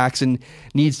Lamar Jackson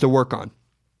needs to work on.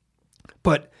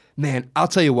 But man, I'll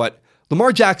tell you what,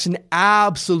 Lamar Jackson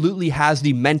absolutely has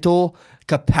the mental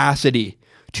capacity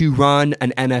to run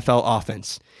an NFL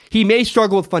offense. He may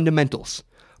struggle with fundamentals,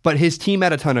 but his team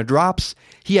had a ton of drops.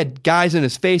 He had guys in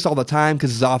his face all the time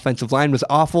because his offensive line was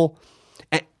awful.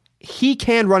 And he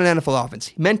can run an NFL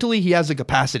offense. Mentally, he has the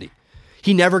capacity.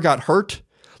 He never got hurt.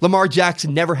 Lamar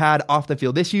Jackson never had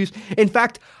off-the-field issues. In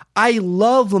fact, I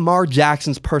love Lamar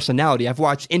Jackson's personality. I've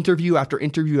watched interview after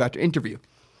interview after interview.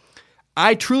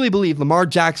 I truly believe Lamar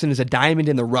Jackson is a diamond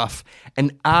in the rough,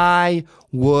 and I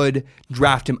would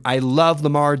draft him. I love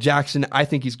Lamar Jackson. I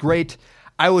think he's great.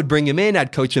 I would bring him in.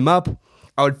 I'd coach him up.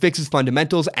 I would fix his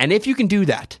fundamentals. And if you can do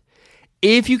that,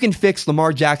 If you can fix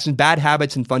Lamar Jackson's bad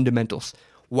habits and fundamentals,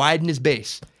 widen his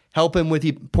base, help him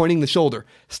with pointing the shoulder,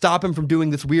 stop him from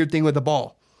doing this weird thing with the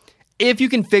ball. If you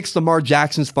can fix Lamar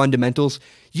Jackson's fundamentals,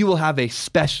 you will have a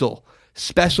special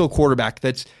quarterback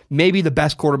that's maybe the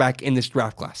best quarterback in this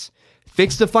draft class.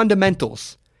 Fix the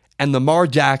fundamentals, and Lamar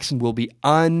Jackson will be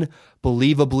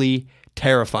unbelievably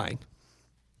terrifying.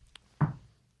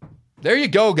 There you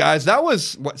go, guys. That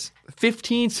was,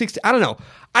 15, 16? I don't know.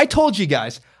 I told you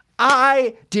guys,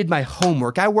 I did my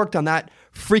homework. I worked on that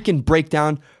freaking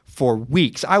breakdown for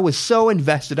weeks. I was so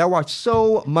invested. I watched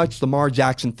so much Lamar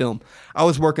Jackson film. I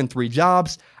was working 3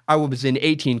 jobs. I was in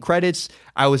 18 credits.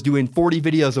 I was doing 40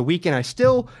 videos a week, and I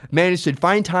still managed to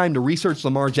find time to research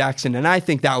Lamar Jackson, and I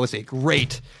think that was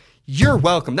you're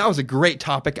welcome. That was a great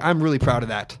topic. I'm really proud of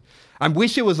that. I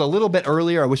wish it was a little bit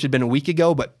earlier. I wish it had been a week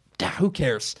ago, but who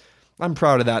cares? I'm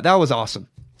proud of that. That was awesome.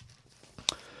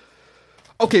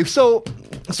 Okay, so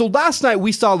last night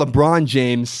we saw LeBron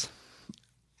James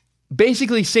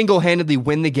basically single-handedly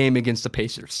win the game against the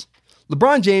Pacers.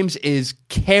 LeBron James is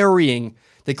carrying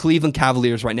the Cleveland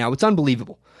Cavaliers right now. It's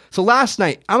unbelievable. So last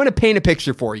night, I'm going to paint a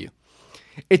picture for you.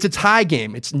 It's a tie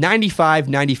game. It's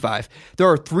 95-95. There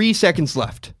are 3 seconds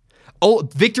left.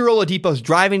 Victor Oladipo is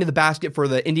driving to the basket for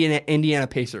the Indiana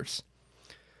Pacers.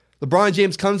 LeBron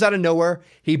James comes out of nowhere.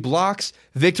 He blocks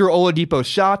Victor Oladipo's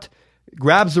shot,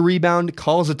 grabs the rebound,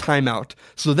 calls a timeout.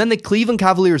 So then the Cleveland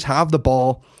Cavaliers have the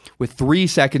ball with 3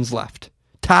 seconds left.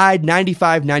 Tied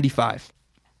 95-95.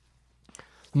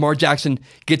 Lamar Jackson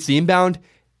gets the inbound,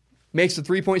 makes the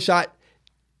 3-point shot.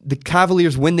 The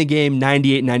Cavaliers win the game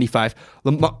 98-95.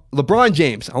 LeBron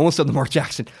James, I almost said Lamar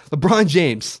Jackson. LeBron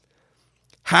James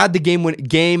had the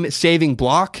game-saving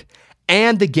block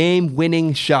and the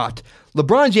game-winning shot.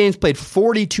 LeBron James played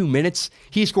 42 minutes.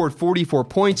 He scored 44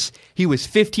 points. He was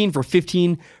 15 for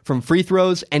 15 from free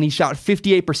throws, and he shot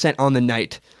 58% on the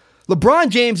night. LeBron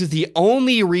James is the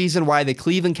only reason why the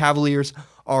Cleveland Cavaliers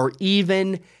are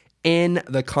even in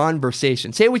the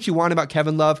conversation. Say what you want about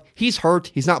Kevin Love. He's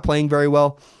hurt. He's not playing very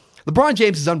well. LeBron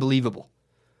James is unbelievable.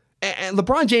 And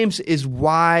LeBron James is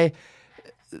why...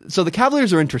 So the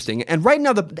Cavaliers are interesting. And right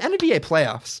now, the NBA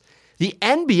playoffs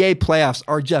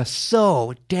are just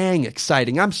so dang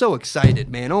exciting. I'm so excited,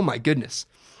 man. Oh, my goodness.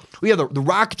 We have the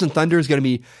Rockets and Thunder is going to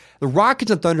be... The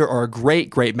Rockets and Thunder are a great,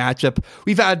 great matchup.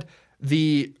 We've had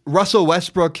the Russell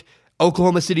Westbrook,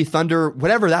 Oklahoma City Thunder,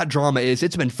 whatever that drama is.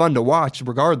 It's been fun to watch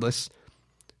regardless.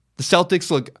 The Celtics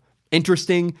look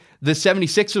interesting. The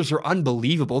 76ers are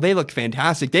unbelievable. They look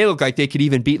fantastic. They look like they could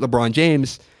even beat LeBron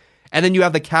James. And then you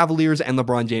have the Cavaliers and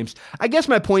LeBron James. I guess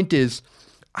my point is,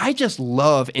 I just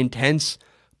love intense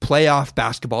playoff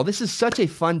basketball. This is such a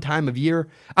fun time of year.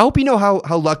 I hope you know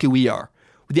how lucky we are.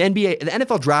 The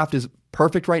NFL draft is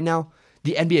perfect right now.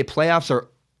 The NBA playoffs are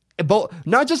both,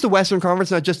 not just the Western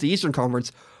Conference, not just the Eastern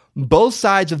Conference. Both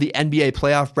sides of the NBA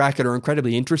playoff bracket are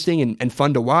incredibly interesting and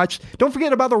fun to watch. Don't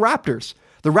forget about the Raptors.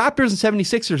 The Raptors and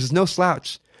 76ers is no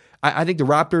slouch. I think the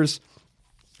Raptors,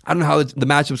 I don't know how the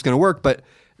matchup's going to work, but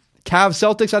Cavs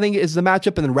Celtics, I think, is the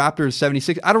matchup, and then Raptors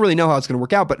 76. I don't really know how it's going to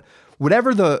work out, but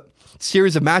whatever the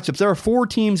series of matchups, there are 4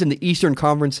 teams in the Eastern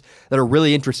Conference that are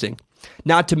really interesting.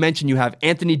 Not to mention you have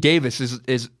Anthony Davis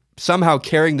is somehow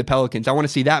carrying the Pelicans. I want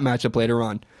to see that matchup later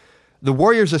on. The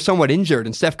Warriors are somewhat injured,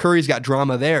 and Steph Curry's got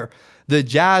drama there. The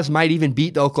Jazz might even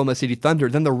beat the Oklahoma City Thunder.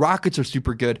 Then the Rockets are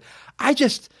super good. I'm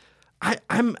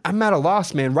at a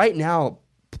loss, man. Right now,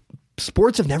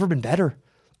 sports have never been better.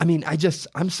 I mean,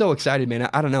 I'm so excited, man.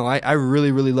 I don't know. I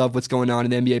really, really love what's going on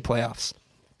in the NBA playoffs.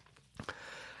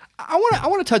 I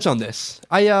want to touch on this.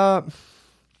 I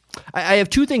have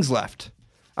 2 things left.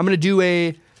 I'm going to do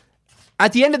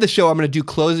at the end of the show, I'm going to do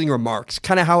closing remarks,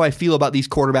 kind of how I feel about these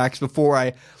quarterbacks before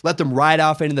I let them ride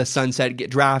off into the sunset, get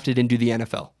drafted, and do the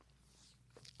NFL.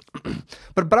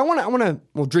 But I want to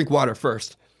drink water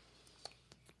first.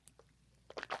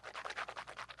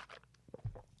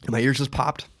 My ears just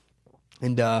popped.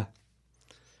 And that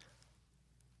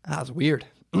was weird.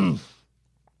 Do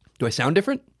I sound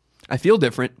different? I feel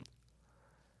different.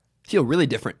 I feel really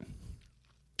different.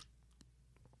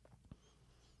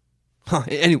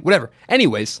 Whatever.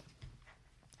 Anyways,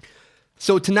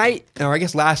 so tonight, or I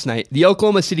guess last night, the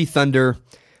Oklahoma City Thunder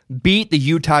beat the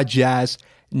Utah Jazz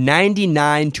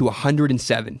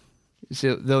 99-107.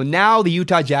 So though now the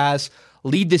Utah Jazz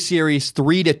lead the series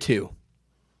 3-2.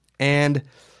 And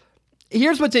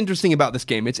here's what's interesting about this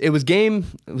game. It was game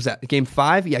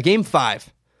 5? Yeah, game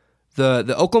 5.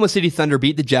 The Oklahoma City Thunder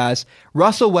beat the Jazz.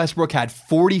 Russell Westbrook had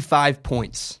 45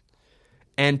 points.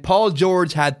 And Paul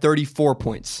George had 34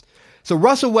 points. So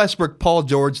Russell Westbrook, Paul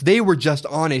George, they were just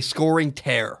on a scoring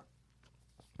tear.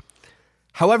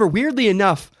 However, weirdly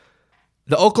enough,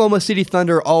 The Oklahoma City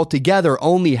Thunder altogether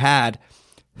only had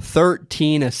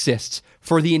 13 assists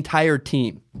for the entire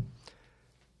team.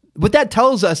 What that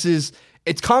tells us is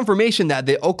it's confirmation that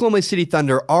the Oklahoma City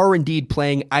Thunder are indeed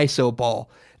playing ISO ball.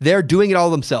 They're doing it all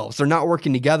themselves. They're not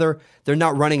working together. They're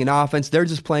not running an offense. They're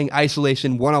just playing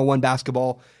isolation, one-on-one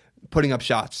basketball, putting up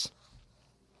shots.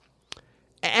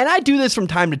 And I do this from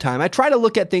time to time. I try to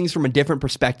look at things from a different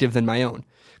perspective than my own.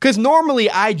 Because normally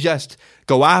I just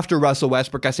go after Russell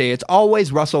Westbrook. I say it's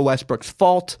always Russell Westbrook's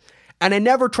fault. And I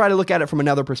never try to look at it from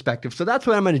another perspective. So that's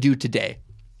what I'm going to do today.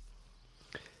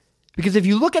 Because if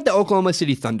you look at the Oklahoma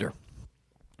City Thunder,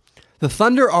 the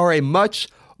Thunder are a much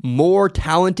more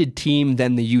talented team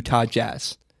than the Utah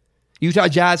Jazz. Utah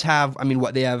Jazz have,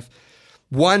 they have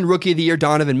one Rookie of the Year,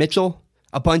 Donovan Mitchell,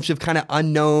 a bunch of kind of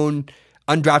unknown,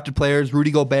 undrafted players, Rudy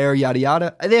Gobert, yada,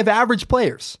 yada. They have average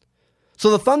players. So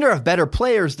the Thunder have better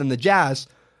players than the Jazz,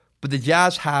 but the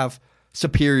Jazz have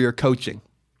superior coaching.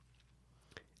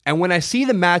 And when I see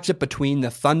the matchup between the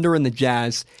Thunder and the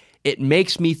Jazz, it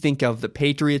makes me think of the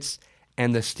Patriots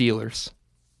and the Steelers.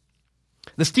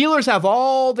 The Steelers have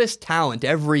all this talent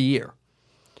every year,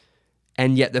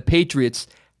 and yet the Patriots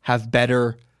have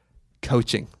better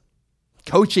coaching.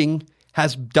 Coaching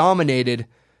has dominated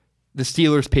the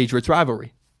Steelers-Patriots rivalry.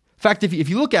 In fact, if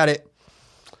you look at it,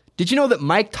 did you know that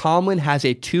Mike Tomlin has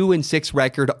a 2-6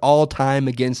 record all-time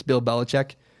against Bill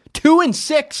Belichick?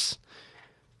 2-6!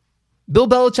 Bill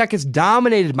Belichick has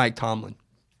dominated Mike Tomlin.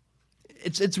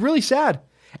 It's really sad.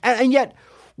 And yet,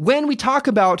 when we talk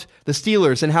about the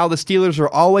Steelers and how the Steelers are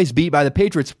always beat by the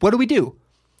Patriots, what do?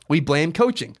 We blame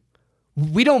coaching.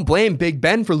 We don't blame Big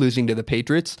Ben for losing to the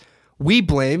Patriots. We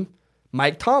blame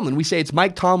Mike Tomlin. We say it's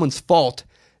Mike Tomlin's fault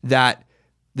that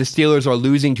the Steelers are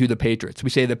losing to the Patriots. We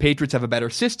say the Patriots have a better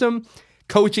system.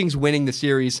 Coaching's winning the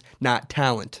series, not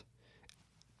talent.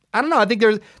 I don't know. I think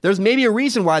there's maybe a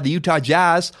reason why the Utah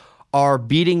Jazz are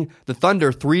beating the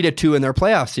Thunder 3-2 in their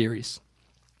playoff series.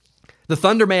 The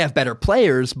Thunder may have better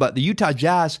players, but the Utah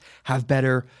Jazz have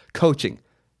better coaching.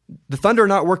 The Thunder are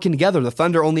not working together. The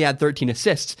Thunder only had 13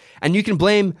 assists. And you can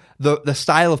blame the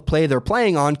style of play they're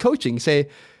playing on coaching. Say,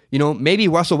 maybe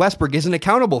Russell Westbrook isn't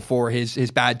accountable for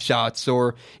his bad shots,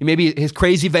 or maybe his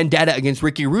crazy vendetta against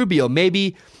Ricky Rubio.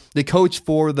 Maybe the coach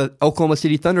for the Oklahoma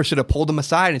City Thunder should have pulled him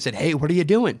aside and said, hey, what are you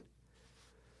doing?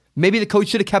 Maybe the coach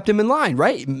should have kept him in line,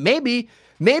 right? Maybe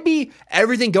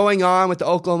everything going on with the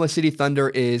Oklahoma City Thunder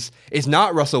is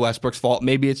not Russell Westbrook's fault.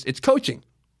 Maybe it's coaching.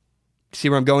 See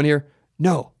where I'm going here?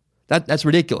 No, that's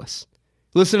ridiculous.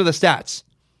 Listen to the stats.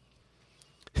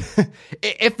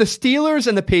 If the Steelers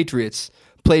and the Patriots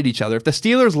played each other, if the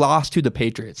Steelers lost to the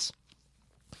Patriots,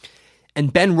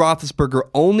 and Ben Roethlisberger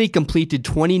only completed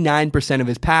 29% of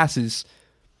his passes,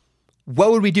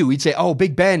 what would we do? We'd say, oh,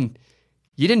 Big Ben,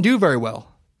 you didn't do very well.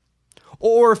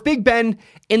 Or if Big Ben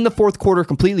in the fourth quarter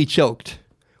completely choked,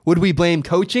 would we blame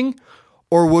coaching,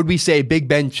 or would we say Big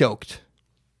Ben choked?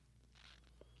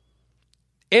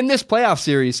 In this playoff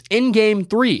series, in Game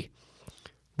 3,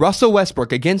 Russell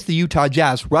Westbrook against the Utah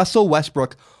Jazz, Russell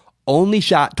Westbrook only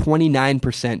shot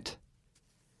 29%.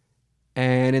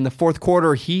 And in the fourth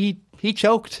quarter, he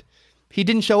choked. He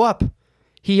didn't show up.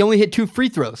 He only hit 2 free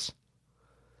throws.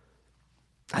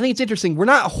 I think it's interesting. We're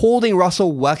not holding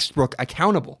Russell Westbrook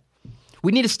accountable.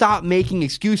 We need to stop making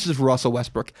excuses for Russell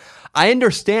Westbrook. I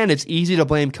understand it's easy to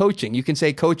blame coaching. You can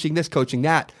say coaching this, coaching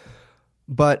that.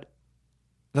 But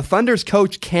the Thunder's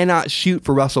coach cannot shoot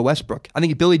for Russell Westbrook. I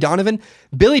think Billy Donovan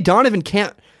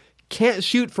can't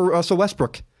shoot for Russell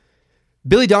Westbrook.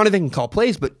 Billy Donovan can call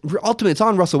plays, but ultimately it's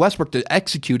on Russell Westbrook to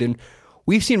execute. And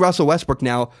we've seen Russell Westbrook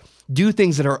now do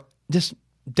things that are just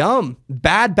dumb,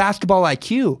 bad basketball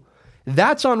IQ.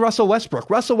 That's on Russell Westbrook.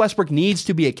 Russell Westbrook needs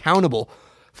to be accountable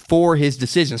for his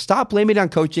decisions. Stop blaming it on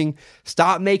coaching.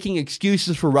 Stop making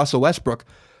excuses for Russell Westbrook.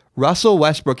 Russell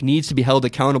Westbrook needs to be held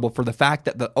accountable for the fact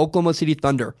that the Oklahoma City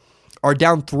Thunder are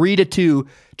down 3-2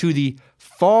 to the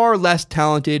far less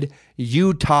talented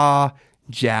Utah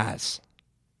Jazz.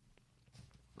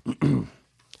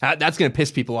 That's going to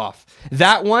piss people off.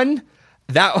 It's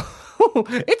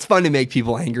fun to make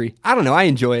people angry. I don't know. I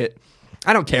enjoy it.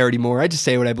 I don't care anymore. I just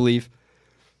say what I believe.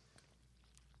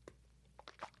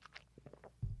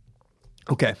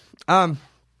 Okay.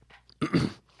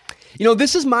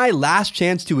 This is my last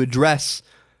chance to address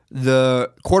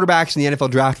the quarterbacks in the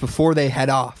NFL draft before they head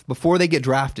off, before they get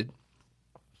drafted.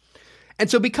 And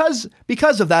so because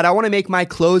of that, I want to make my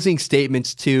closing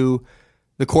statements to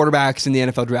the quarterbacks in the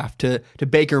NFL draft, to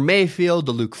Baker Mayfield,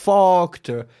 to Luke Falk,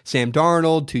 to Sam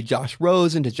Darnold, to Josh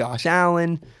Rosen, to Josh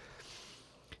Allen.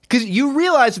 Because you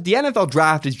realize that the NFL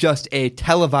draft is just a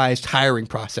televised hiring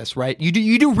process, right?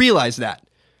 You do realize that.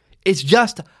 It's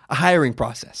just a hiring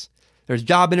process. There's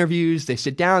job interviews. They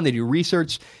sit down. They do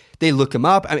research. They look them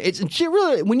up. I mean, it's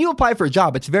really, when you apply for a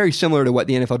job, it's very similar to what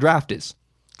the NFL draft is,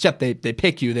 except they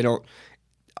pick you. They don't,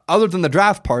 other than the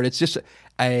draft part, it's just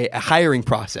a hiring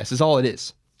process is all it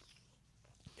is.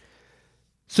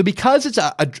 So because it's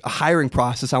a hiring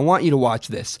process, I want you to watch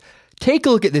this. Take a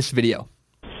look at this video.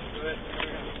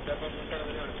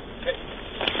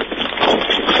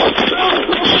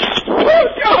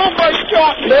 Oh my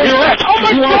God! Oh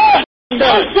my God!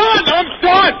 I'm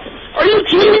done! Are you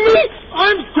kidding me?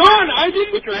 I'm done! I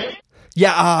didn't...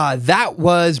 Yeah, that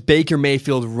was Baker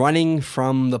Mayfield running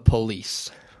from the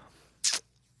police.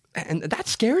 And that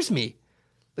scares me.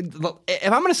 If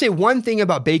I'm going to say one thing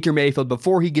about Baker Mayfield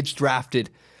before he gets drafted,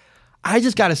 I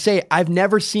just got to say, I've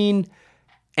never seen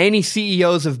any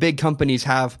CEOs of big companies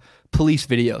have police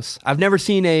videos. I've never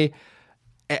seen a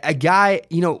guy,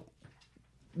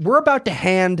 we're about to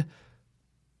hand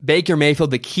Baker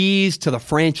Mayfield the keys to the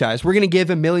franchise. We're going to give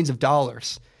him millions of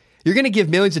dollars. You're going to give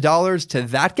millions of dollars to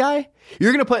that guy?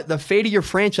 You're going to put the fate of your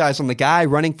franchise on the guy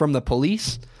running from the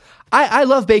police? I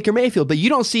love Baker Mayfield, but you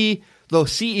don't see the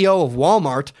CEO of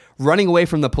Walmart running away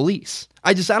from the police.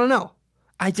 I don't know.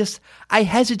 I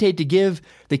hesitate to give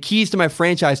the keys to my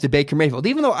franchise to Baker Mayfield,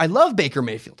 even though I love Baker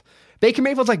Mayfield. Baker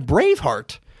Mayfield's like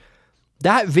Braveheart.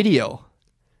 That video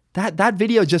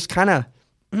just kind of,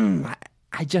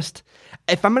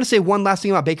 if I'm going to say one last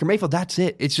thing about Baker Mayfield, that's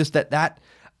it. It's just that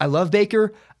I love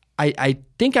Baker. I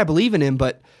think I believe in him,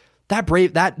 but that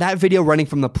video running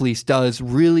from the police does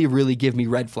really, really give me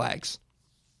red flags.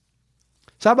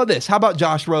 So how about this? How about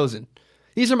Josh Rosen?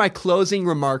 These are my closing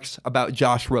remarks about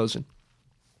Josh Rosen.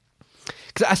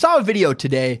 Because I saw a video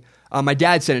today. My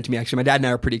dad sent it to me, actually. My dad and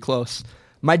I are pretty close.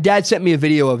 My dad sent me a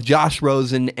video of Josh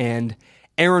Rosen and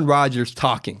Aaron Rodgers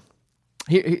talking.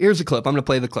 Here's a clip. I'm going to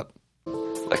play the clip.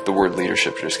 Like, the word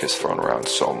leadership just gets thrown around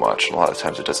so much, and a lot of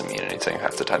times it doesn't mean anything.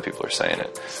 Half the time people are saying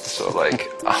it. So, like,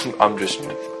 I'm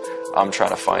trying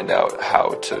to find out how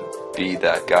to be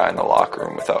that guy in the locker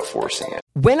room without forcing it.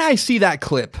 When I see that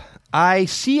clip, I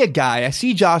see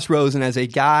Josh Rosen as a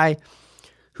guy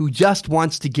who just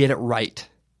wants to get it right.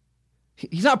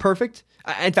 He's not perfect.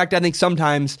 In fact, I think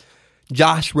sometimes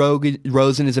Josh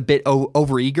Rosen is a bit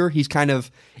overeager.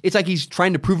 It's like he's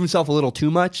trying to prove himself a little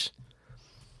too much.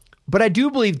 But I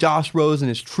do believe Josh Rosen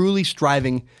is truly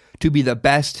striving to be the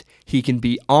best he can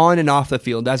be on and off the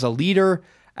field as a leader,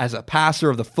 as a passer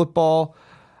of the football.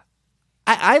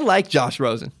 I like Josh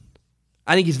Rosen.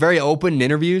 I think he's very open in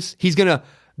interviews. He's going to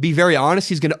be very honest.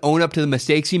 He's going to own up to the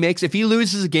mistakes he makes. If he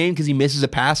loses a game because he misses a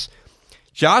pass,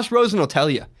 Josh Rosen will tell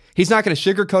you. He's not going to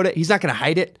sugarcoat it. He's not going to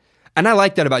hide it. And I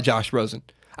like that about Josh Rosen.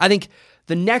 I think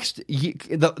the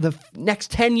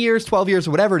next 10 years, 12 years,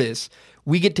 or whatever it is,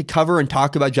 we get to cover and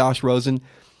talk about Josh Rosen.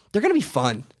 They're going to be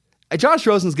fun. Josh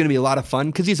Rosen's going to be a lot of fun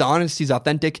because he's honest, he's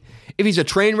authentic. If he's a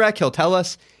train wreck, he'll tell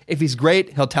us. If he's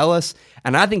great, he'll tell us.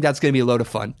 And I think that's going to be a load of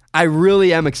fun. I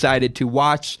really am excited to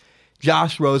watch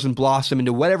Josh Rosen blossom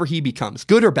into whatever he becomes.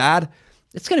 Good or bad,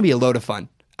 it's going to be a load of fun.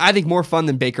 I think more fun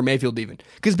than Baker Mayfield even.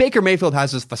 Because Baker Mayfield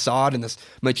has this facade and this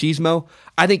machismo.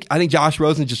 I think Josh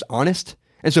Rosen's just honest.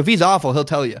 And so if he's awful, he'll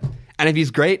tell you. And if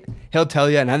he's great, he'll tell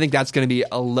you. And I think that's going to be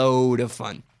a load of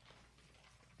fun.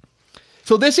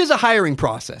 So this is a hiring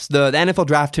process. The NFL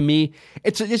draft, to me,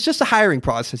 it's just a hiring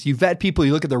process. You vet people,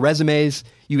 you look at their resumes,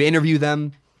 you interview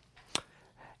them.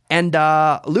 And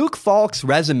Luke Falk's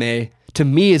resume, to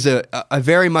me, is a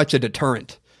very much a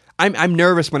deterrent. I'm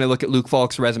nervous when I look at Luke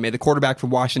Falk's resume, the quarterback from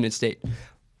Washington State.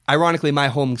 Ironically, my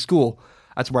home school,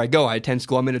 that's where I go. I attend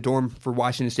school. I'm in a dorm for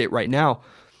Washington State right now.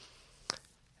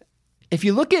 If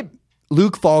you look at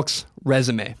Luke Falk's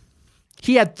resume,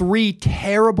 he had 3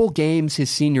 terrible games his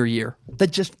senior year.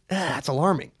 That's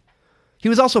alarming. He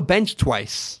was also benched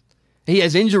twice. He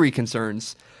has injury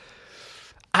concerns.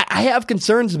 I have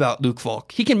concerns about Luke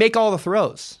Falk. He can make all the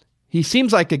throws. He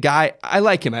seems like a guy, I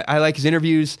like him. I like his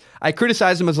interviews. I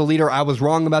criticize him as a leader. I was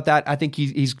wrong about that. I think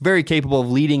he's very capable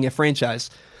of leading a franchise.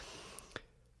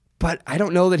 But I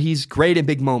don't know that he's great in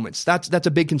big moments. That's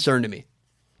a big concern to me.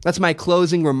 That's my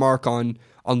closing remark on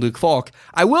Luke Falk.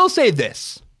 I will say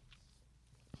this.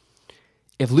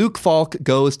 If Luke Falk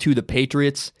goes to the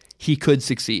Patriots, he could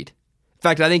succeed. In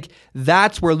fact, I think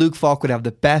that's where Luke Falk would have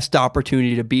the best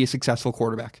opportunity to be a successful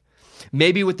quarterback.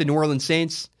 Maybe with the New Orleans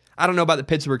Saints. I don't know about the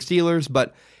Pittsburgh Steelers,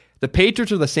 but the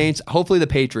Patriots or the Saints, hopefully the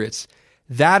Patriots,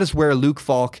 that is where Luke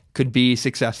Falk could be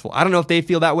successful. I don't know if they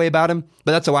feel that way about him,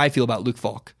 but that's how I feel about Luke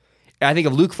Falk. I think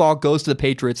if Luke Falk goes to the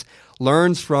Patriots,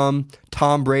 learns from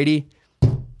Tom Brady,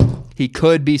 he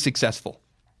could be successful.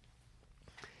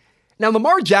 Now,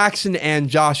 Lamar Jackson and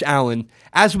Josh Allen,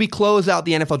 as we close out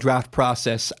the NFL draft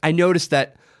process, I noticed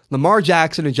that Lamar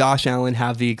Jackson and Josh Allen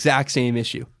have the exact same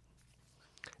issue.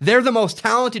 They're the most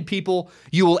talented people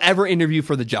you will ever interview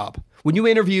for the job. When you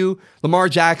interview Lamar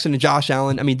Jackson and Josh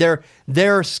Allen, I mean,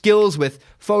 their skills with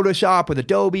Photoshop, with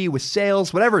Adobe, with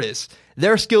sales, whatever it is,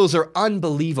 their skills are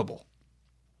unbelievable.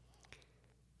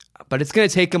 But it's going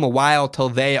to take them a while till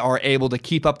they are able to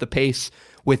keep up the pace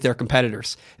with their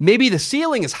competitors. Maybe the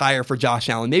ceiling is higher for Josh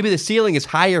Allen. Maybe the ceiling is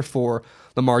higher for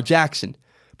Lamar Jackson.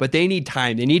 But they need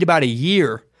time. They need about a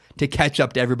year to catch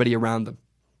up to everybody around them.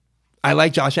 I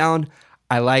like Josh Allen.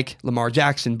 I like Lamar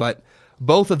Jackson. But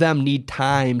both of them need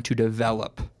time to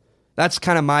develop. That's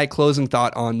kind of my closing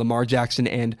thought on Lamar Jackson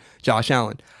and Josh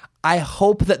Allen. I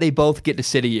hope that they both get to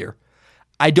sit a year.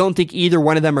 I don't think either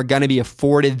one of them are going to be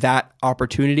afforded that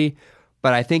opportunity,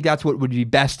 but I think that's what would be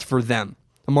best for them.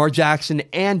 Lamar Jackson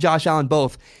and Josh Allen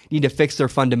both need to fix their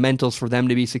fundamentals for them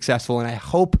to be successful, and I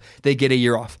hope they get a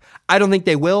year off. I don't think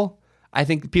they will. I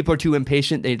think people are too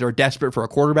impatient. They're desperate for a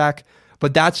quarterback,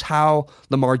 but that's how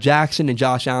Lamar Jackson and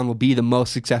Josh Allen will be the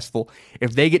most successful,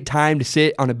 if they get time to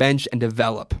sit on a bench and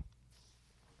develop.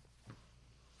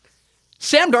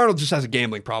 Sam Darnold just has a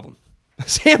gambling problem.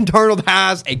 Sam Darnold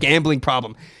has a gambling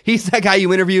problem. He's that guy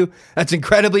you interview that's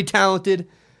incredibly talented,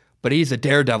 but he's a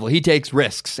daredevil. He takes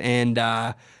risks, and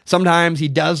sometimes he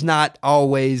does not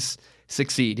always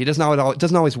succeed. He doesn't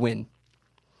always win.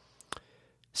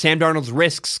 Sam Darnold's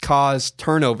risks cause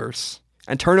turnovers,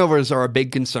 and turnovers are a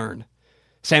big concern.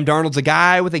 Sam Darnold's a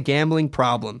guy with a gambling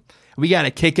problem. We got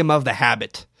to kick him of the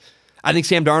habit. I think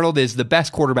Sam Darnold is the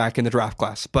best quarterback in the draft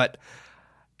class, but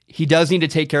he does need to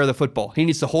take care of the football. He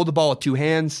needs to hold the ball with two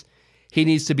hands. He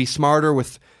needs to be smarter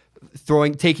with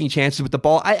taking chances with the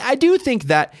ball. I do think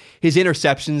that his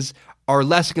interceptions are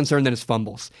less a concern than his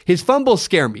fumbles. His fumbles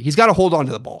scare me. He's got to hold on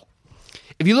to the ball.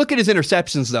 If you look at his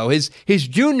interceptions, though, his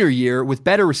junior year with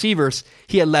better receivers,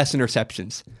 he had less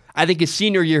interceptions. I think his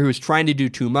senior year, he was trying to do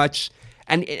too much.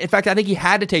 And in fact, I think he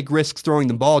had to take risks throwing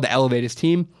the ball to elevate his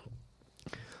team.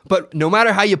 But no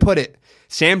matter how you put it,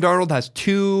 Sam Darnold has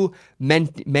too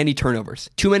many turnovers,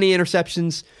 too many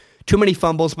interceptions, too many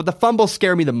fumbles, but the fumbles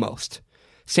scare me the most.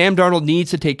 Sam Darnold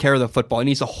needs to take care of the football. He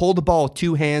needs to hold the ball with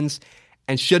two hands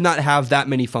and should not have that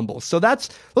many fumbles. So those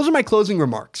are my closing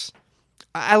remarks.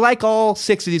 I like all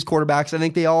six of these quarterbacks. I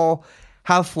think they all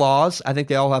have flaws. I think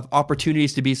they all have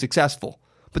opportunities to be successful.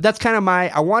 But that's kind of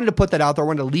I wanted to put that out there. I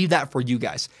wanted to leave that for you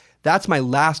guys. That's my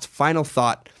last final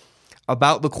thought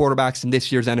about the quarterbacks in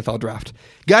this year's NFL draft.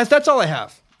 Guys, that's all I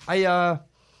have.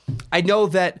 I know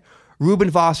that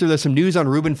Reuben Foster, there's some news on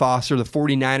Reuben Foster, the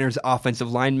 49ers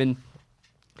offensive lineman.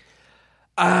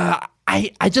 I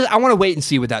want to wait and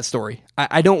see with that story.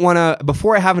 I don't want to,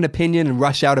 before I have an opinion and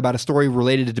rush out about a story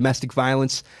related to domestic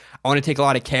violence, I want to take a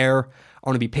lot of care. I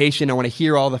want to be patient. I want to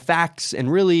hear all the facts and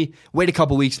really wait a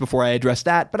couple weeks before I address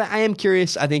that. But I am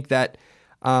curious. I think that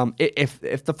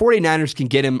if the 49ers can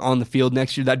get him on the field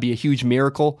next year, that'd be a huge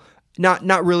miracle.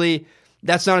 Not really.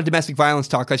 That's not a domestic violence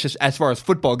talk. That's just as far as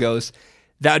football goes.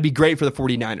 That would be great for the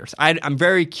 49ers. I'm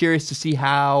very curious to see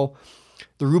how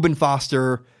the Reuben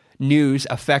Foster news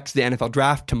affects the NFL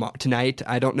draft tonight.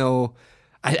 I don't know.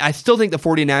 I still think the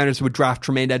 49ers would draft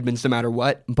Tremaine Edmonds no matter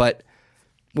what, but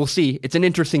we'll see. It's an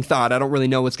interesting thought. I don't really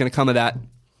know what's going to come of that.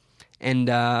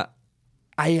 And I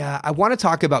want to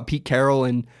talk about Pete Carroll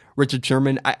and Richard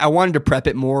Sherman. I wanted to prep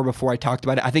it more before I talked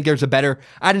about it. I think there's I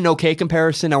had an okay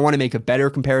comparison. I want to make a better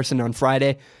comparison on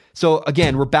Friday. So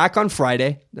again, we're back on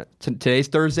Friday. Today's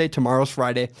Thursday. Tomorrow's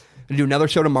Friday. I'm going to do another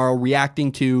show tomorrow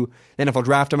reacting to the NFL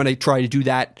draft. I'm going to try to do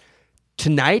that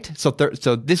tonight. So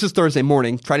this is Thursday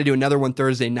morning. Try to do another one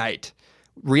Thursday night.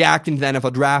 Reacting to the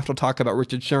NFL draft. I'll talk about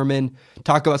Richard Sherman.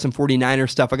 Talk about some 49er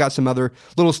stuff. I got some other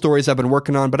little stories I've been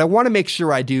working on, but I want to make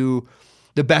sure I do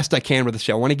the best I can with the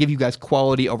show. I want to give you guys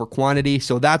quality over quantity.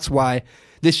 So that's why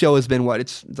this show has been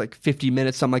it's like 50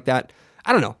 minutes, something like that.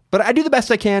 I don't know, but I do the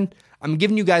best I can. I'm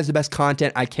giving you guys the best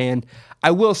content I can.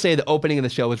 I will say the opening of the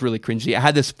show was really cringy. I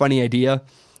had this funny idea.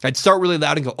 I'd start really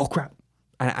loud and go, oh crap.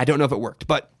 I don't know if it worked,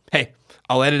 but hey,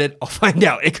 I'll edit it. I'll find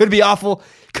out. It could be awful.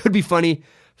 It could be funny.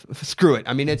 Screw it.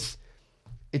 I mean, it's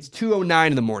 2:09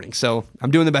 in the morning, so I'm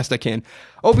doing the best I can.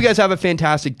 Hope you guys have a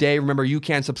fantastic day. Remember, you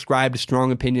can subscribe to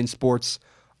Strong Opinion Sports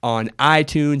on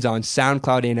iTunes, on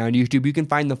SoundCloud, and on YouTube. You can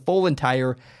find the full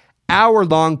entire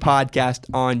hour-long podcast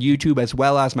on YouTube, as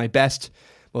well as my best,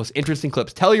 most interesting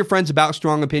clips. Tell your friends about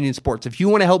Strong Opinion Sports. If you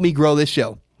want to help me grow this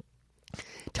show,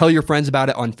 tell your friends about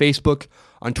it on Facebook,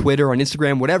 on Twitter, on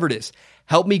Instagram, whatever it is.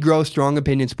 Help me grow Strong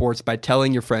Opinion Sports by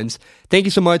telling your friends. Thank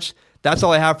you so much. That's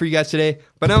all I have for you guys today.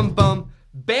 Ba-dum-bum.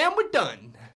 Bam, we're done.